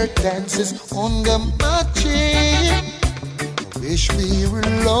hair dances on my chin, I wish we were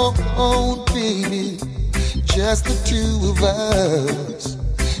alone, baby, just the two of us.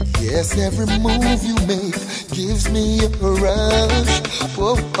 Yes, every move you make gives me a rush.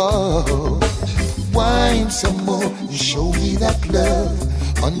 Whoa, oh. Wine some more, show me that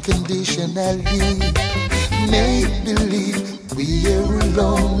love unconditionally. Make believe we're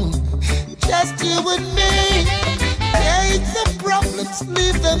alone, just you and me. Take the problems,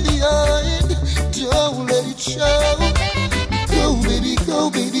 leave them behind. Don't let it show. Go, baby, go,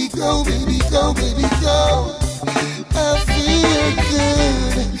 baby, go, baby, go, baby, go. I feel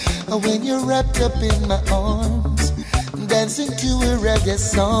good when you're wrapped up in my arms, dancing to a reggae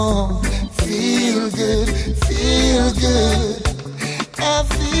song. Feel good, feel good. I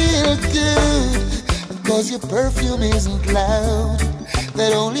feel good, cause your perfume isn't loud,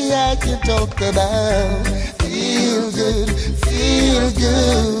 that only I can talk about. Feel good, feel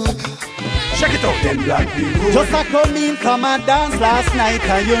good. Check it out, them black people. Just a come in, come and dance last night,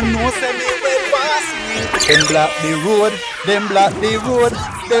 and you know, say me well pass me. Them block the road, them block the road,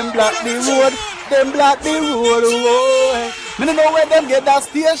 them block the road, them block the road. Oh, me no know where them get that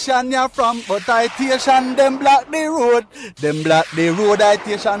station ya from, but Itation them block the road, them block the road.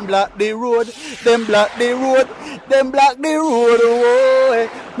 Itation block the road, them block the road, them block the road. Oh,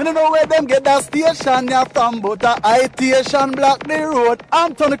 me no know where them get that station ya from, but Itation block the road.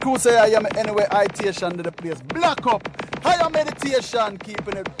 I'm Tony Cruz, I am anyway. Itation to the place block up. Higher meditation,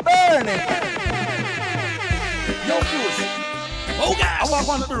 keeping it burning. Yo, Cruz. Oh gosh! I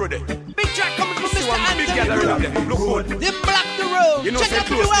want to road. Big track coming from Mr. Anthony. Look good. Them block the road. You know, check out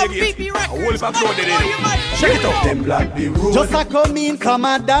the new LPP records. Check it out. Them block the road. Just a come in, come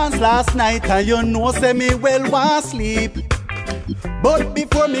and dance last night, and you know, say me well want sleep. But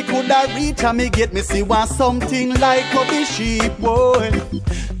before me coulda reach and me get me see want something like a sheep, boy.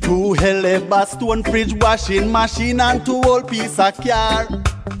 2 hell ever stone fridge washing machine and 2 old piece of car.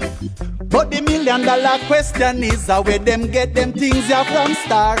 But the $1 million question is where them get them things ya from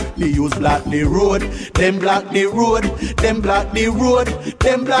star. They use block the road, them block the road, them block the road,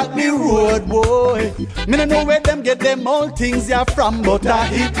 them block the road, boy. Me no know where them get them all things ya from, but I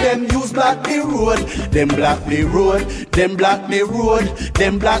hit them use block the road, them block the road, them block the road,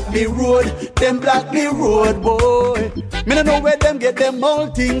 them block the road, them block the road, boy. Me no know where them get them all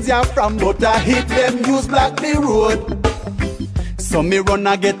things ya from, but I hit them use block the road. So me run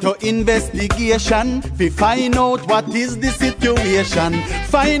a get to investigation, fi find out what is the situation.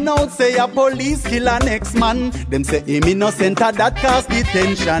 Find out say a police kill an ex-man. Them say him innocent a that cause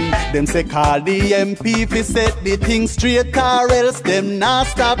detention. Them say call the MP fi set the thing straight, or else them not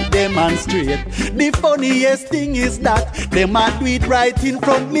stop demonstrate. The funniest thing is that them a do it right in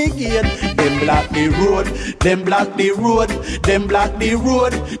front me gate. Them block the road, them block the road, them block the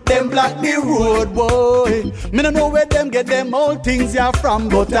road, them block the road, boy. Me no know where them get them all things ya from,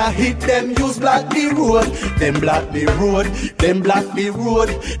 but I hit them use block the road, them block the road, them block the road,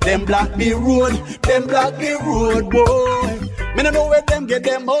 them block the road, them block the road, boy. Me no know where them get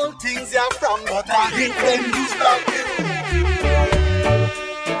them all things ya from, but I hit them use block the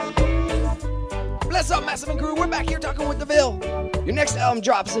road. Bless up, Massive and Crew. We're back here talking with DeVille. Your next album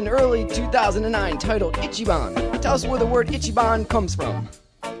drops in early 2009, titled Ichiban. Tell us where the word Ichiban comes from.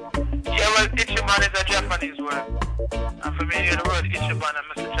 Yeah, well, Ichiban is a Japanese word. And for me, the word Ichiban and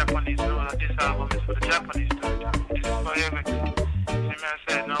Mr. Japanese know that this album is for the Japanese territory. This is for everything. See me, I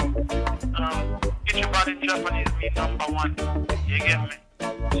said now. Ichiban in Japanese means number 1. You get me?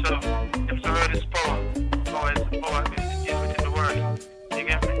 So, if the word is power, power is within the word. You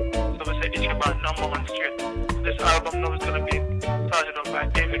get me? So we say Ichiban, number 1 straight. This album now is going to be started up by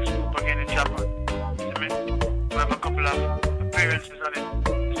David Group again in Japan. See me? We have a couple of appearances on it.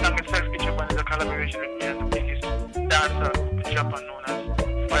 The song itself, Ichiban, is a collaboration with me and the biggest dancer in Japan known as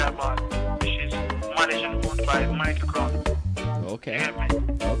Fireball, which is managed and owned by Michael Crown. Okay. Yeah, man.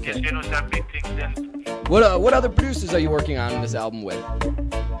 Okay. Yes, you know that big thing then. What other producers are you working on this album with?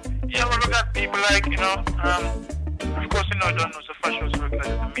 Yeah, well, we got people like, of course, you don't know, so Fashion Records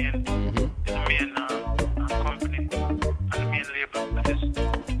is the main company and the main label that is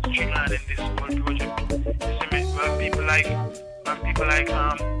streamlining this whole project. You see me? We have people like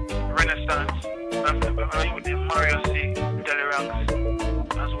Renaissance, Mario C, Deliranks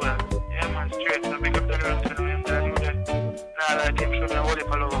as well. Yeah, man, straight. So big up Deliranks and him that you did. Nah, that team showed me a whole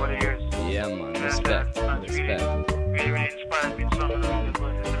heap all over the years. Yeah, man, respect. Really inspired me so much.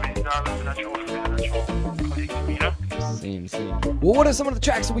 Same. Well, what are some of the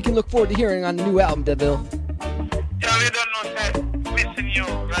tracks that we can look forward to hearing on the new album, Deville? Yeah, we don't know, say, Missing You,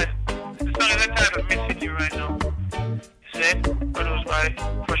 right? The song is entitled Missing You right now. You see, produced by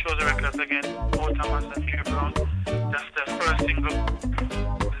Fresh Rose Records again, Old Thomas and Mary Brown. That's the first single.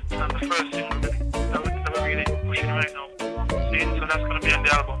 It's not the first single that we're really pushing right now. See, so that's going to be on the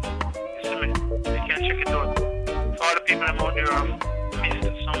album. You see me? You can check it out. For all the people out there who have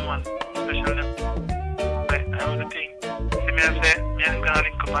missed someone special, right? I was the thing. See me, I say, me and gonna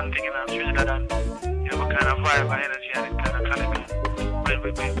link up and thing and I'm choosing that and you have a kind of vibe and energy and it kind of caliber. When we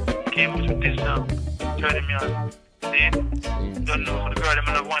came out with this now, turning me on. See? Don't know, for the girl, them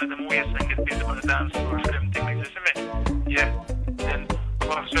love one of them ways and get busy on the dance floor for them things, you see me? Yeah. Then, we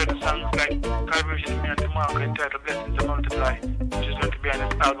have certain songs like collaboration with me and Tomorrow entitled Blessings to Multiply, which is going to be on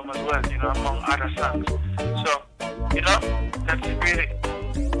this album as well, among other songs. So, that's it really.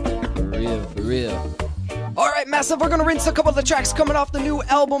 For real. Alright, Massive, we're gonna rinse a couple of the tracks coming off the new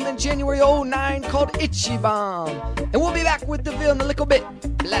album in January 2009 called Itchy Bomb. And we'll be back with Deville in a little bit.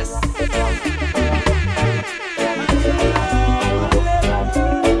 Bless.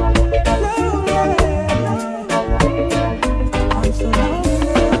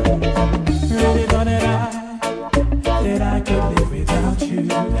 Really thought that I could live without you.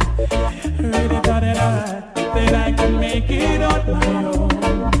 Really thought that I could make it on my own.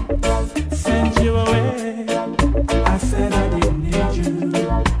 Sent you away, I said I didn't need you.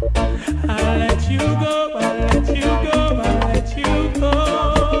 I let you go, I let you go, I let you go.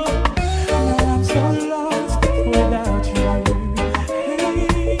 Now I'm so lost without you.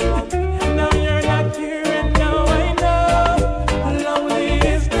 Hey, now you're not here and now I know. Lonely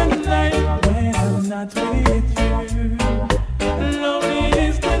is the night when I'm not with you. Lonely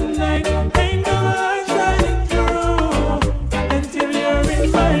is the night, ain't no light shining through until you're in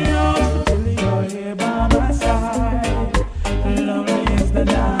my arms, till you're here by my side. Lonely is the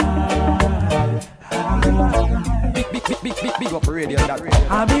night. Big up radio, that radio.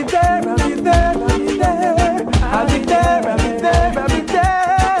 I'll be there, I'll be there, I'll be there. I'll be there, I'll be there, I'll be there.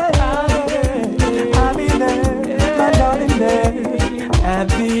 I'll be there, my darling day. At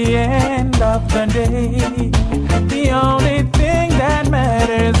the end of the day, the only thing that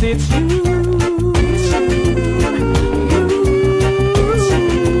matters is you.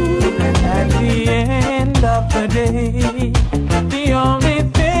 At the end of the day, the only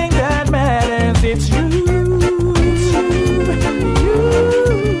thing that matters is you.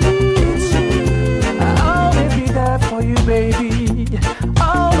 I'll always be there for you, baby.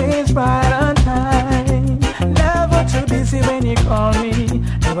 Always right on time. Never too busy when you call me.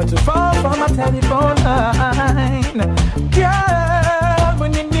 Never too far from my telephone line. Girl,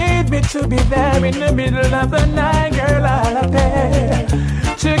 when you need me to be there in the middle of the night, girl, I'll appear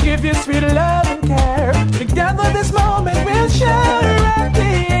to give you sweet love and care. Together this moment we'll share. At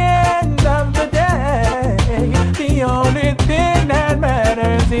the end of the day, the only thing that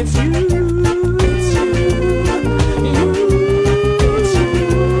matters is you.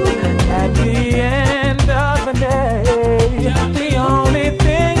 At the end of the day, the only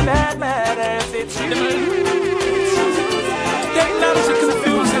thing that matters is you. Technology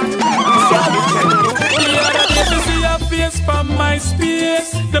confusing. See your face from my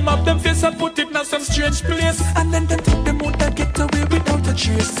space. Them up them face and put it in some strange place. And then they take them out and get away without a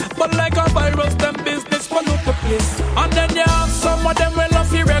trace. But like a virus, them business follow the place. And then you have some of them will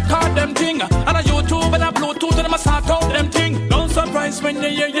love you record them thing. And a YouTube and a Bluetooth and them a sort out them thing. Don't surprise when you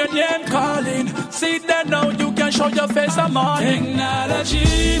hear your name calling. See that now you can show your face a morning.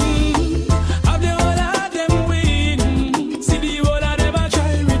 Technology, have the whole of them win. See the whole of them a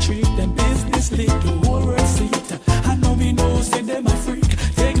try retreat. Them business lead to whole world seat. I know we know say them a freak.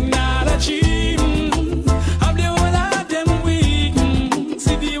 Technology, have the whole of them win.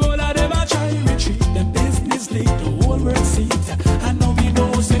 See the whole of them a try retreat. Them business lead to whole world seat. I know we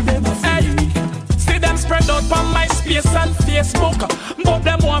know say them a freak. See them spread out on MySpace and Facebook. But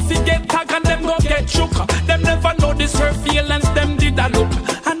them want to get tag and them go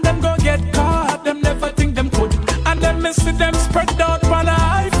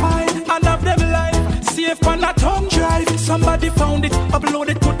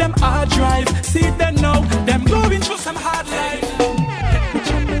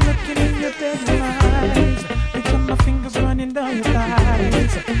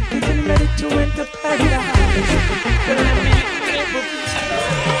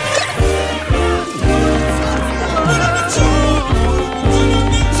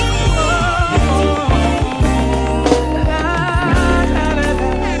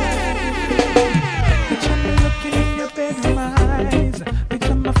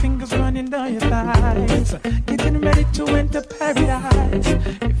life.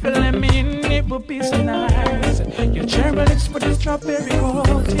 If you let me in, it would be so nice. Your cherry lips with the strawberry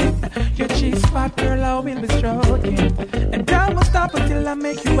coating. Your G-spot, girl, I will be stroking. And I won't stop until I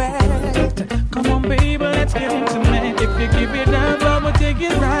make you wet. Come on, baby, let's get intimate. If you give it up, I will take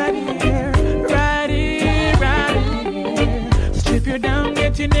it right here. Right here, right here. Strip you down,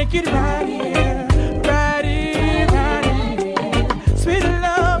 get you naked right here. Right here, right here. Sweet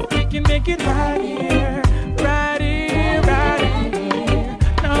love, we can make it right here. Right here, right here.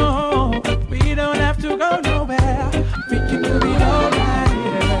 No, we don't have to go nowhere. We can do it all right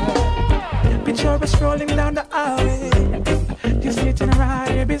here. Picture us rolling down the highway. You're sitting right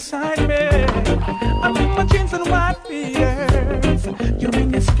here beside me. I'm in my jeans and white fears. You're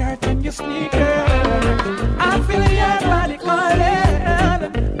in your skirt and your sneakers. I feel your body calling.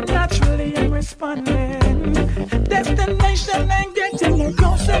 Naturally I'm responding. Destination ain't getting no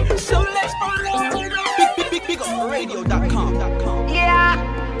closer. So let's follow. Big up radio.com. Yeah,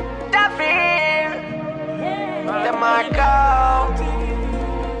 David. The Marco.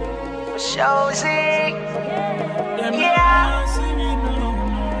 Josie. Yeah.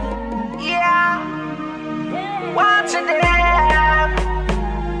 Yeah. What's in there?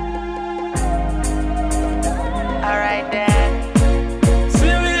 Alright then.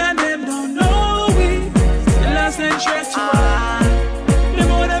 Silly and them don't know we. The last interest to us. The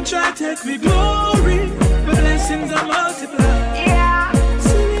more them try to take me glory. The blessings are multiplied. Yeah.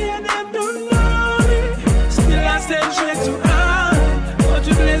 Silly and them don't know we. Still last interest to us. But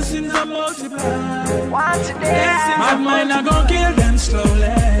the blessings are multiplied. What's in there? My mind I gon' kill them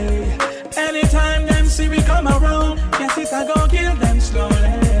slowly. Anytime them see we come around, yes it I gon' kill them slowly.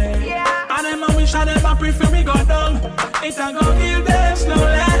 Yeah. And them I wish I never prefer we go down. It I gon' kill them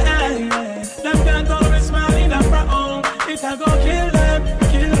slowly. Them can't always smile in a frown. It I gon' kill them,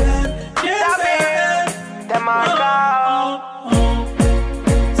 kill them, kill them. Them are gone.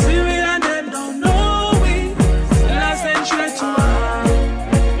 See we and them don't know we. Last century to us.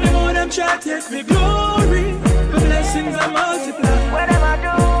 The more them try to take me glory, the blessings are multiplied. What am I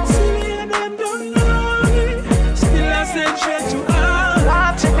doing?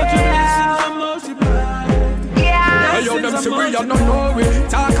 See we are not know we.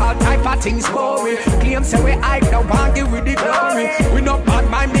 Talk all type of things for we. Claim say we hype, now want give with the glory. We not bad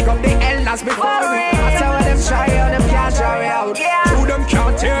mind, big up the elders before we. That's how them try out, them can't try out. Who them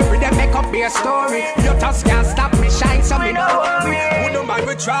can't tear with them make up their story. Your toss can't stop me shine, so me no worry. Who don't mind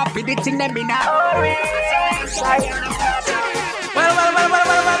we drop it, the thing them in a hurry. Well.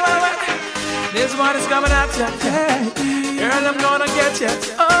 This one is coming at you. Girl, I'm gonna get you.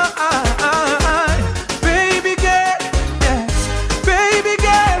 Baby girl, yes. Baby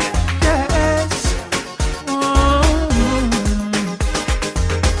girl, yes.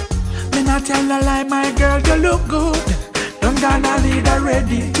 Me not tell a lie, my girl, you look good. Don't gonna lead her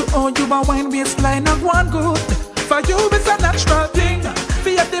ready to own you a wine waistline of one good. For you it's a natural thing.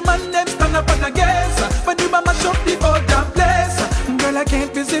 Fear the man them stand up and guess. But you mama shop the old damn place. Girl, I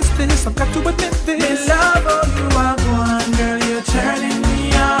can't resist this, I've got to admit this. Me love how you are going, girl, you're turning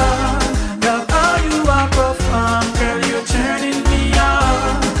me on. Love how you are perform, girl, you're turning me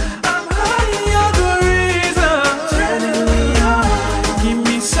on. I'm high on the reason, turning me on. Give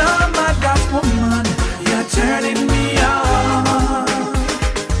me some of that woman, you're turning me on.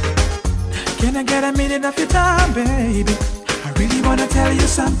 Can I get a minute of your time, baby? I really wanna tell you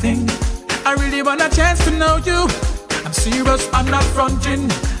something. I really want a chance to know you. I'm serious, I'm not fronting.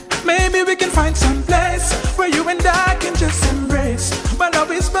 Maybe we can find some place where you and I can just embrace. While I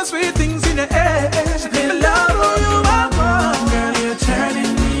whisper sweet things in your ear. Me love how you are gone, girl, you're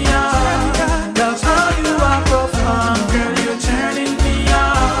turning me on. Love how you are perform, girl, you're turning me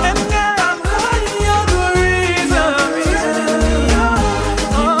on. And girl, I'm hiding your reason, turning me on.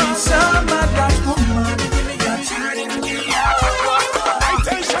 Give me some of that woman, you're turning me on.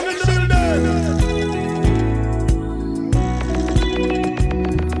 Itation in the building.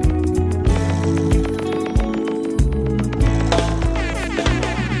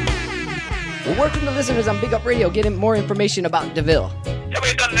 Where can the listeners on Big Up Radio get more information about DeVille? Yeah,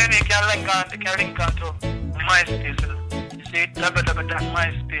 we done then you can link on to MySpace. You see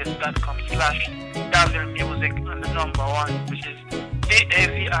www.myspace.com/Daville Music and the number 1, which is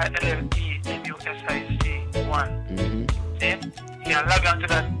DAVILLEMUSIC1. See? You can log on to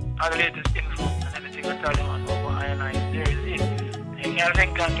that, all the latest info and anything I tell you on over INI. There is it. You can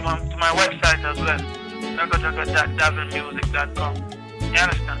link on to my website as well. www.davillemusic.com. You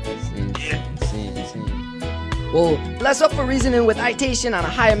understand? Yeah. Well, bless up for reasoning with Itation on a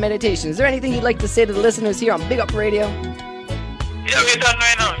higher meditation. Is there anything you'd like to say to the listeners here on Big Up Radio? Yeah, we done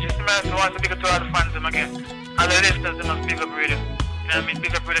right now. Just imagine if you want to big up to all the fans them again. All the listeners in Big Up Radio. know what I mean?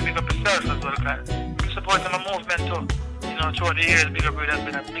 Big up brother, big up yourself as well, cause big support of my movement too. You know, throughout the years, big up brother has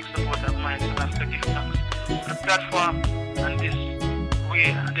been a big support of mine, so I have to give thanks for the platform and this way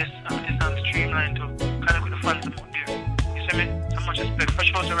and this streamline to connect with the fans out there. You see me? So much respect for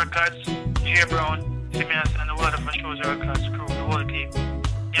Shows Records, J Brown, see me and the world of Shows Records crew, the whole team.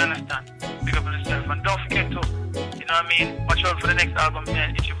 You understand? Big up on yourself. And don't forget to, you know what I mean? Watch out for the next album,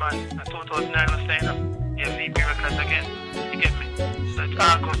 man, Ichiban. In 2009 was saying up. Yeah, VP Records again. You get me? So it's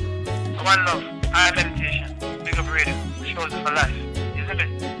all good. So one love, higher meditation, big up radio, Shows for life. You see me?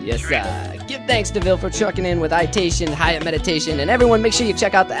 Yes, give thanks to Vil for trucking in with Itation, Hyatt Meditation, and everyone make sure you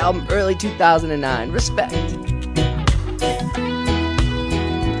check out the album early 2009. Respect.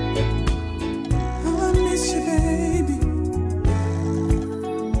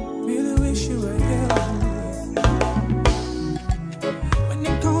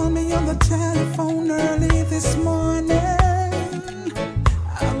 Telephone early this morning,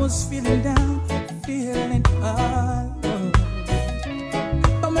 I was feeling down, feeling alone.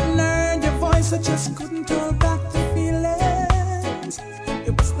 But when I heard your voice, I just couldn't hold back the feelings.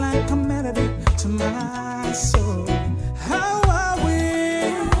 It was like a melody to my soul. How I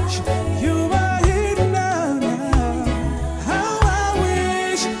wish you were here now, now. How I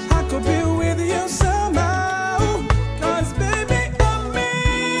wish I could be with you somehow. 'Cause baby,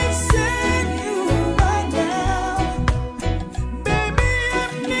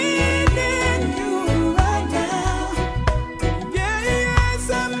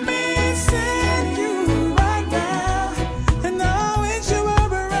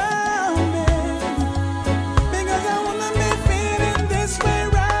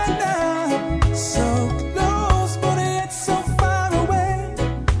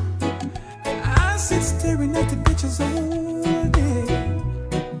 staring at the pictures all day.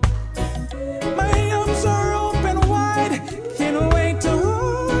 My arms are open wide, can't wait to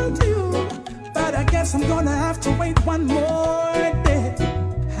hold you. But I guess I'm gonna have to wait one more day.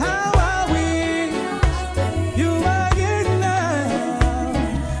 How I wish you were here now.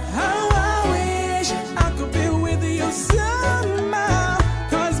 How I wish I could be with you somehow.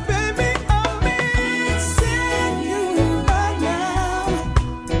 'Cause baby, I'm missing you right now.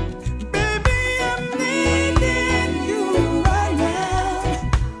 Baby, I'm needing you right now.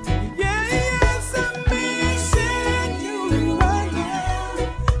 Yeah, yes, I'm missing you right now.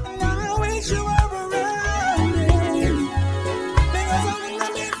 And I wish you were around me. Because I'm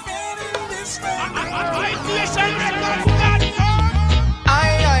gonna be feeling this way. Itation Records.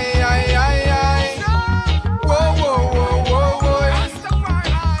 Whoa, whoa, whoa, whoa, whoa.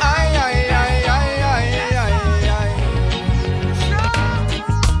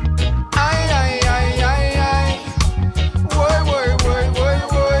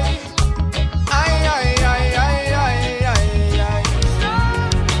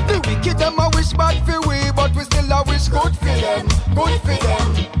 The wicked them a wish bad for we, but we still a wish good for them, good for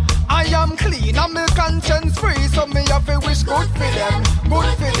them. I am clean and my conscience free, so me have to wish good for them,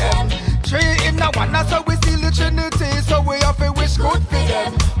 good for them. Three in a one, that's how we see the Trinity, so we have to wish good for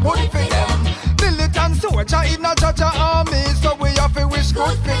them, good for them. Militant soldier in a judge army, so we have to wish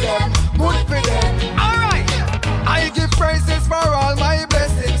good for them, good for them. Alright, I give praises for all my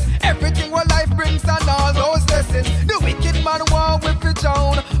blessings, everything what life brings and all those lessons. The wicked man want with it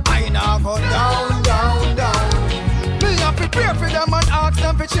down, I now go down, down, down. Me have to pray for them and ask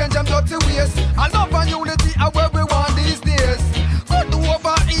them to change them dirty ways. I love and unity are where we want these days. Good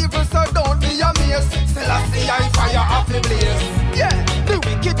over evil, so don't be amazed. Still I see I fire off the blaze. Yeah, the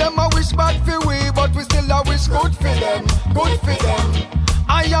wicked them a wish bad for we, but we still a wish good for them, good for them.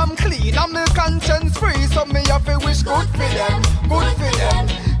 I am clean and my conscience free, so me have to wish good for them, good for them.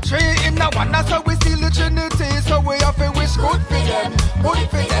 Three in a one, that's how we see the Trinity, so we have to wish good for them, good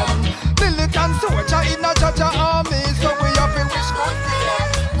for them. Militant soldier in a judge army, so we have to wish good for them,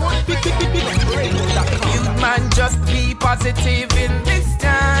 good for them. Youth man, just be positive in this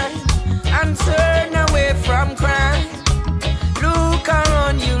time and turn away from crime. Look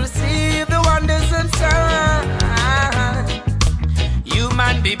around, you'll see the wonders and signs. You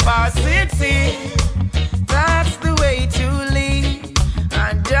man, be positive, that's the way to live.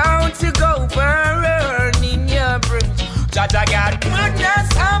 And don't you go burning your bridge. Jaja got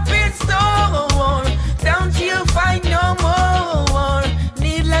goodness up in store. Don't you fight no more.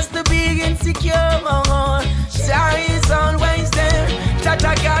 Needless to be insecure. Star is always there.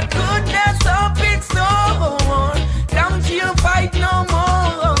 Jaja got goodness up in store. Don't you fight no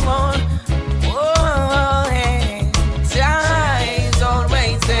more. Oh, hey. Star is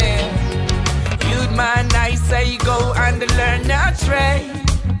always there. You'd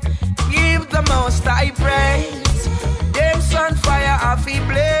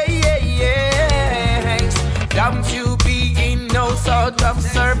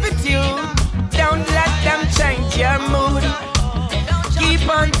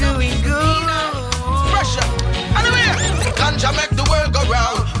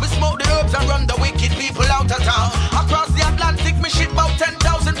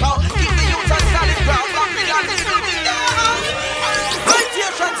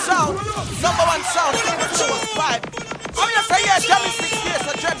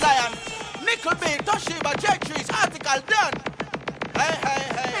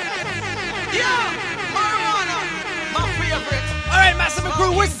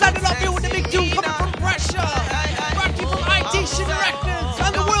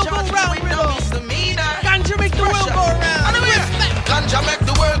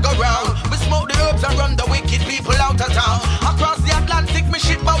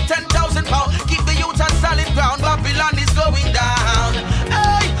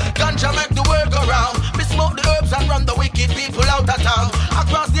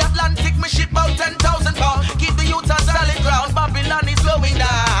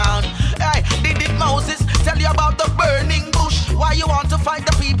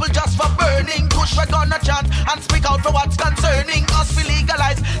Yes, we're gonna chant and speak out for what's concerning us. We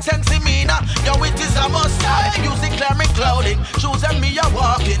legalize sensimina. Yo, it is a must. Music clear me clouding, shoes and me are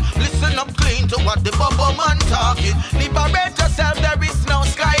walking. Listen up clean to what the bubble man talking. Liberate yourself, there is no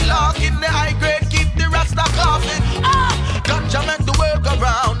skylarking. The high grade keep the rasta coughing. Ganja make the world go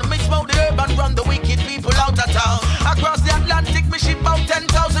round. Me smoke the herb and run the wicked people out of town. Across the Atlantic, me ship out 10,000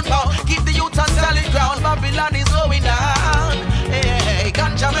 pounds. Keep the youth on solid ground. Babylon is going down. Hey,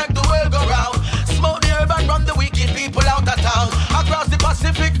 ganja make the world go round. Smoke the herb and run the wicked people out of town. Across the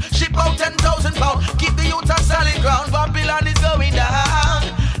Pacific, ship out 10,000 pounds. Keep the youth on solid ground. Babylon is going down.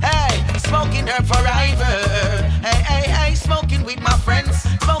 Hey, smoking herb forever. Hey, hey, hey, smoking with my friends.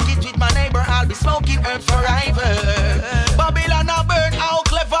 Smoke it with my neighbor. I'll be smoking herb forever. Babylon a burn, how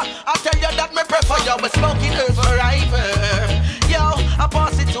clever. I tell you that me prefer you, but smoking herb forever. Yo, I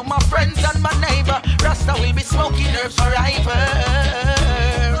pass it to my friends and my neighbor. Rasta will be smoking herbs forever.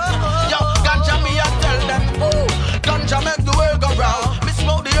 Yo, ganja me I tell them, ooh, ganja make the world go round. Me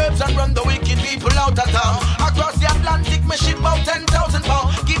smoke the herbs and run the wicked people out of town. Across the Atlantic, me ship out 10,000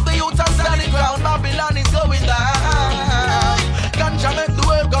 pounds. Keep the youth on solid ground. Babylon is going down. Ganja make the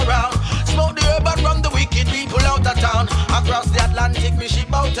world go round. Smoke the herb and run the wicked people out of town. Across the Atlantic, me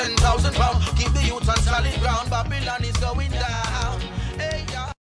ship out 10,000 pounds. Keep the youth on solid ground. Babylon is going down.